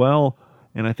there as well.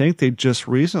 And I think they just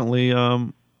recently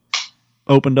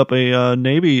opened up a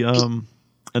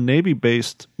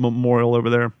Navy-based memorial over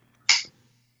there.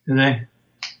 Did they?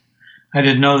 I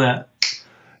didn't know that.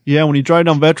 Yeah, when you drive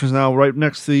down Veterans now, right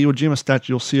next to the Iwo Jima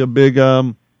statue, you'll see a big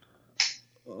prop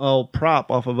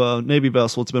off of a Navy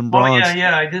vessel. It's been bronze. Oh,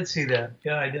 yeah, I did see that.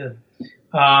 Yeah, I did.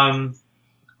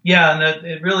 Yeah, and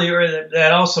it really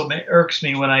that also irks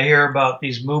me when I hear about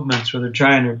these movements where they're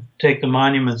trying to take the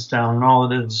monuments down, and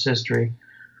all it is history.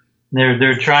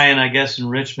 They're trying, I guess, in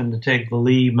Richmond to take the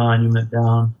Lee Monument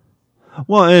down.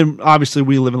 Well, and obviously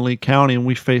we live in Lee County, and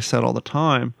we face that all the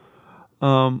time.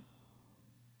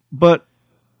 But,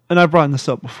 and I've brought this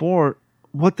up before,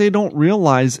 what they don't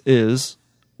realize is,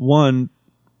 one,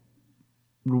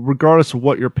 regardless of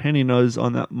what your opinion is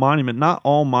on that monument, not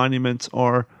all monuments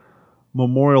are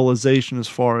memorialization as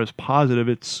far as positive.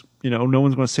 It's, no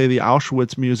one's going to say the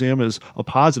Auschwitz Museum is a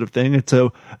positive thing. It's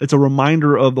a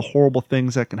reminder of the horrible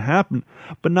things that can happen.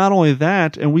 But not only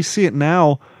that, and we see it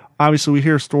now, obviously we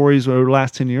hear stories over the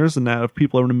last 10 years and that of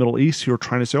people over in the Middle East who are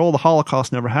trying to say, the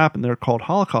Holocaust never happened. They're called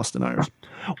Holocaust deniers.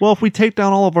 Well, if we take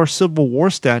down all of our Civil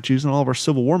War statues and all of our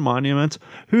Civil War monuments,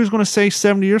 who's going to say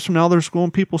 70 years from now there's going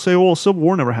to be people say, Civil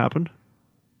War never happened?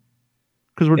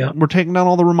 Because we're taking down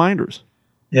all the reminders.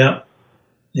 Yeah.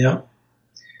 Yeah.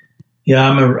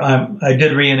 Yeah, I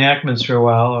did reenactments for a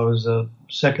while. I was a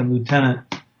second lieutenant,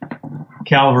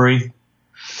 cavalry.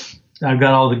 I've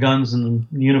got all the guns and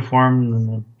the uniform and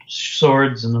the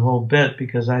swords and the whole bit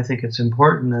because I think it's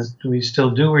important that we still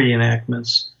do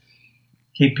reenactments,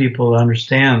 keep people to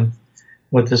understand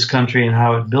what this country and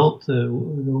how it built the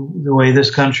way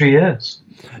this country is.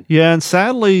 Yeah, and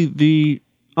sadly, the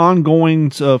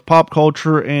ongoings of pop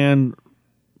culture and,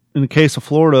 in the case of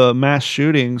Florida, mass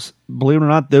shootings, believe it or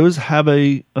not, those have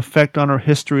a effect on our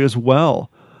history as well.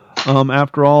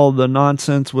 After all the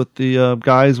nonsense with the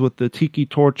guys with the tiki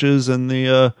torches and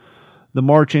the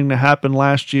marching that happened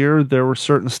last year, there were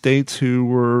certain states who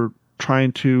were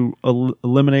trying to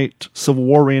eliminate Civil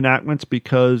War reenactments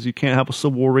because you can't have a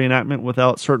Civil War reenactment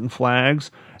without certain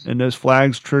flags, and those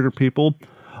flags trigger people.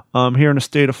 Here in the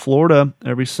state of Florida,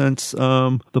 ever since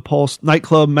the Pulse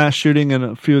nightclub mass shooting and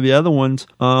a few of the other ones,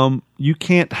 you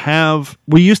can't have...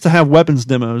 We used to have weapons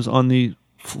demos on the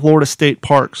Florida state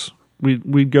parks.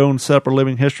 We'd go and set up our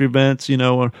living history events,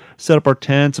 set up our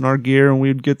tents and our gear, and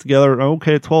we'd get together.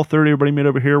 Okay, at 12:30, everybody meet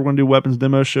over here. We're going to do weapons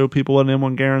demos, show people what an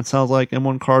M1 Garand sounds like,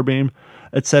 M1 carbine,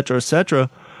 etc., etc.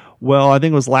 Well, I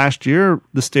think it was last year,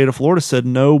 the state of Florida said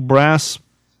no brass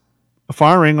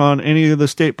firing on any of the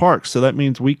state parks. So that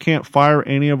means we can't fire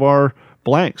any of our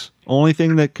blanks. Only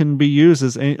thing that can be used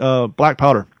is black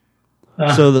powder.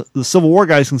 So the Civil War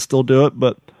guys can still do it,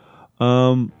 but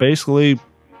basically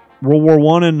World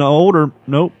War I and older,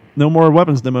 nope, no more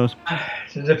weapons demos.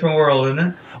 It's a different world, isn't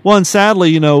it? Well, and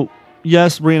sadly,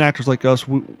 yes, reenactors like us,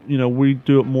 we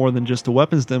do it more than just a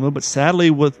weapons demo, but sadly,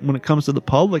 when it comes to the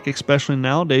public, especially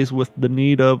nowadays with the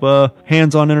need of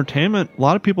hands-on entertainment, a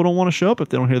lot of people don't want to show up if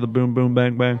they don't hear the boom, boom,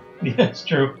 bang, bang. Yeah, it's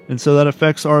true. And so that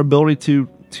affects our ability to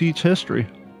teach history.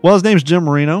 Well, his name's Jim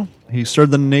Marino. He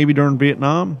served in the Navy during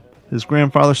Vietnam. His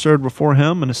grandfather served before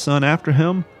him and his son after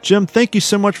him. Jim, thank you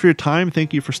so much for your time.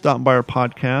 Thank you for stopping by our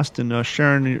podcast and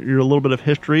sharing your little bit of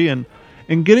history and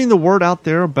and getting the word out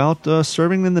there about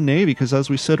serving in the Navy. Because as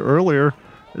we said earlier,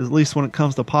 at least when it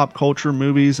comes to pop culture,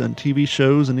 movies, and TV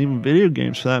shows, and even video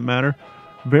games for that matter,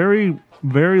 very,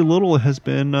 very little has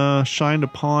been shined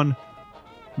upon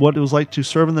what it was like to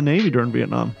serve in the Navy during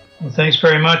Vietnam. Well, thanks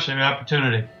very much for the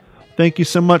opportunity. Thank you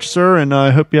so much, sir, and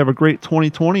I hope you have a great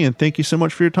 2020, and thank you so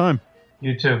much for your time.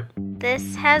 You too.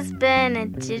 This has been a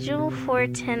Digital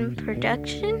 410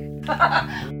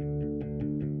 production.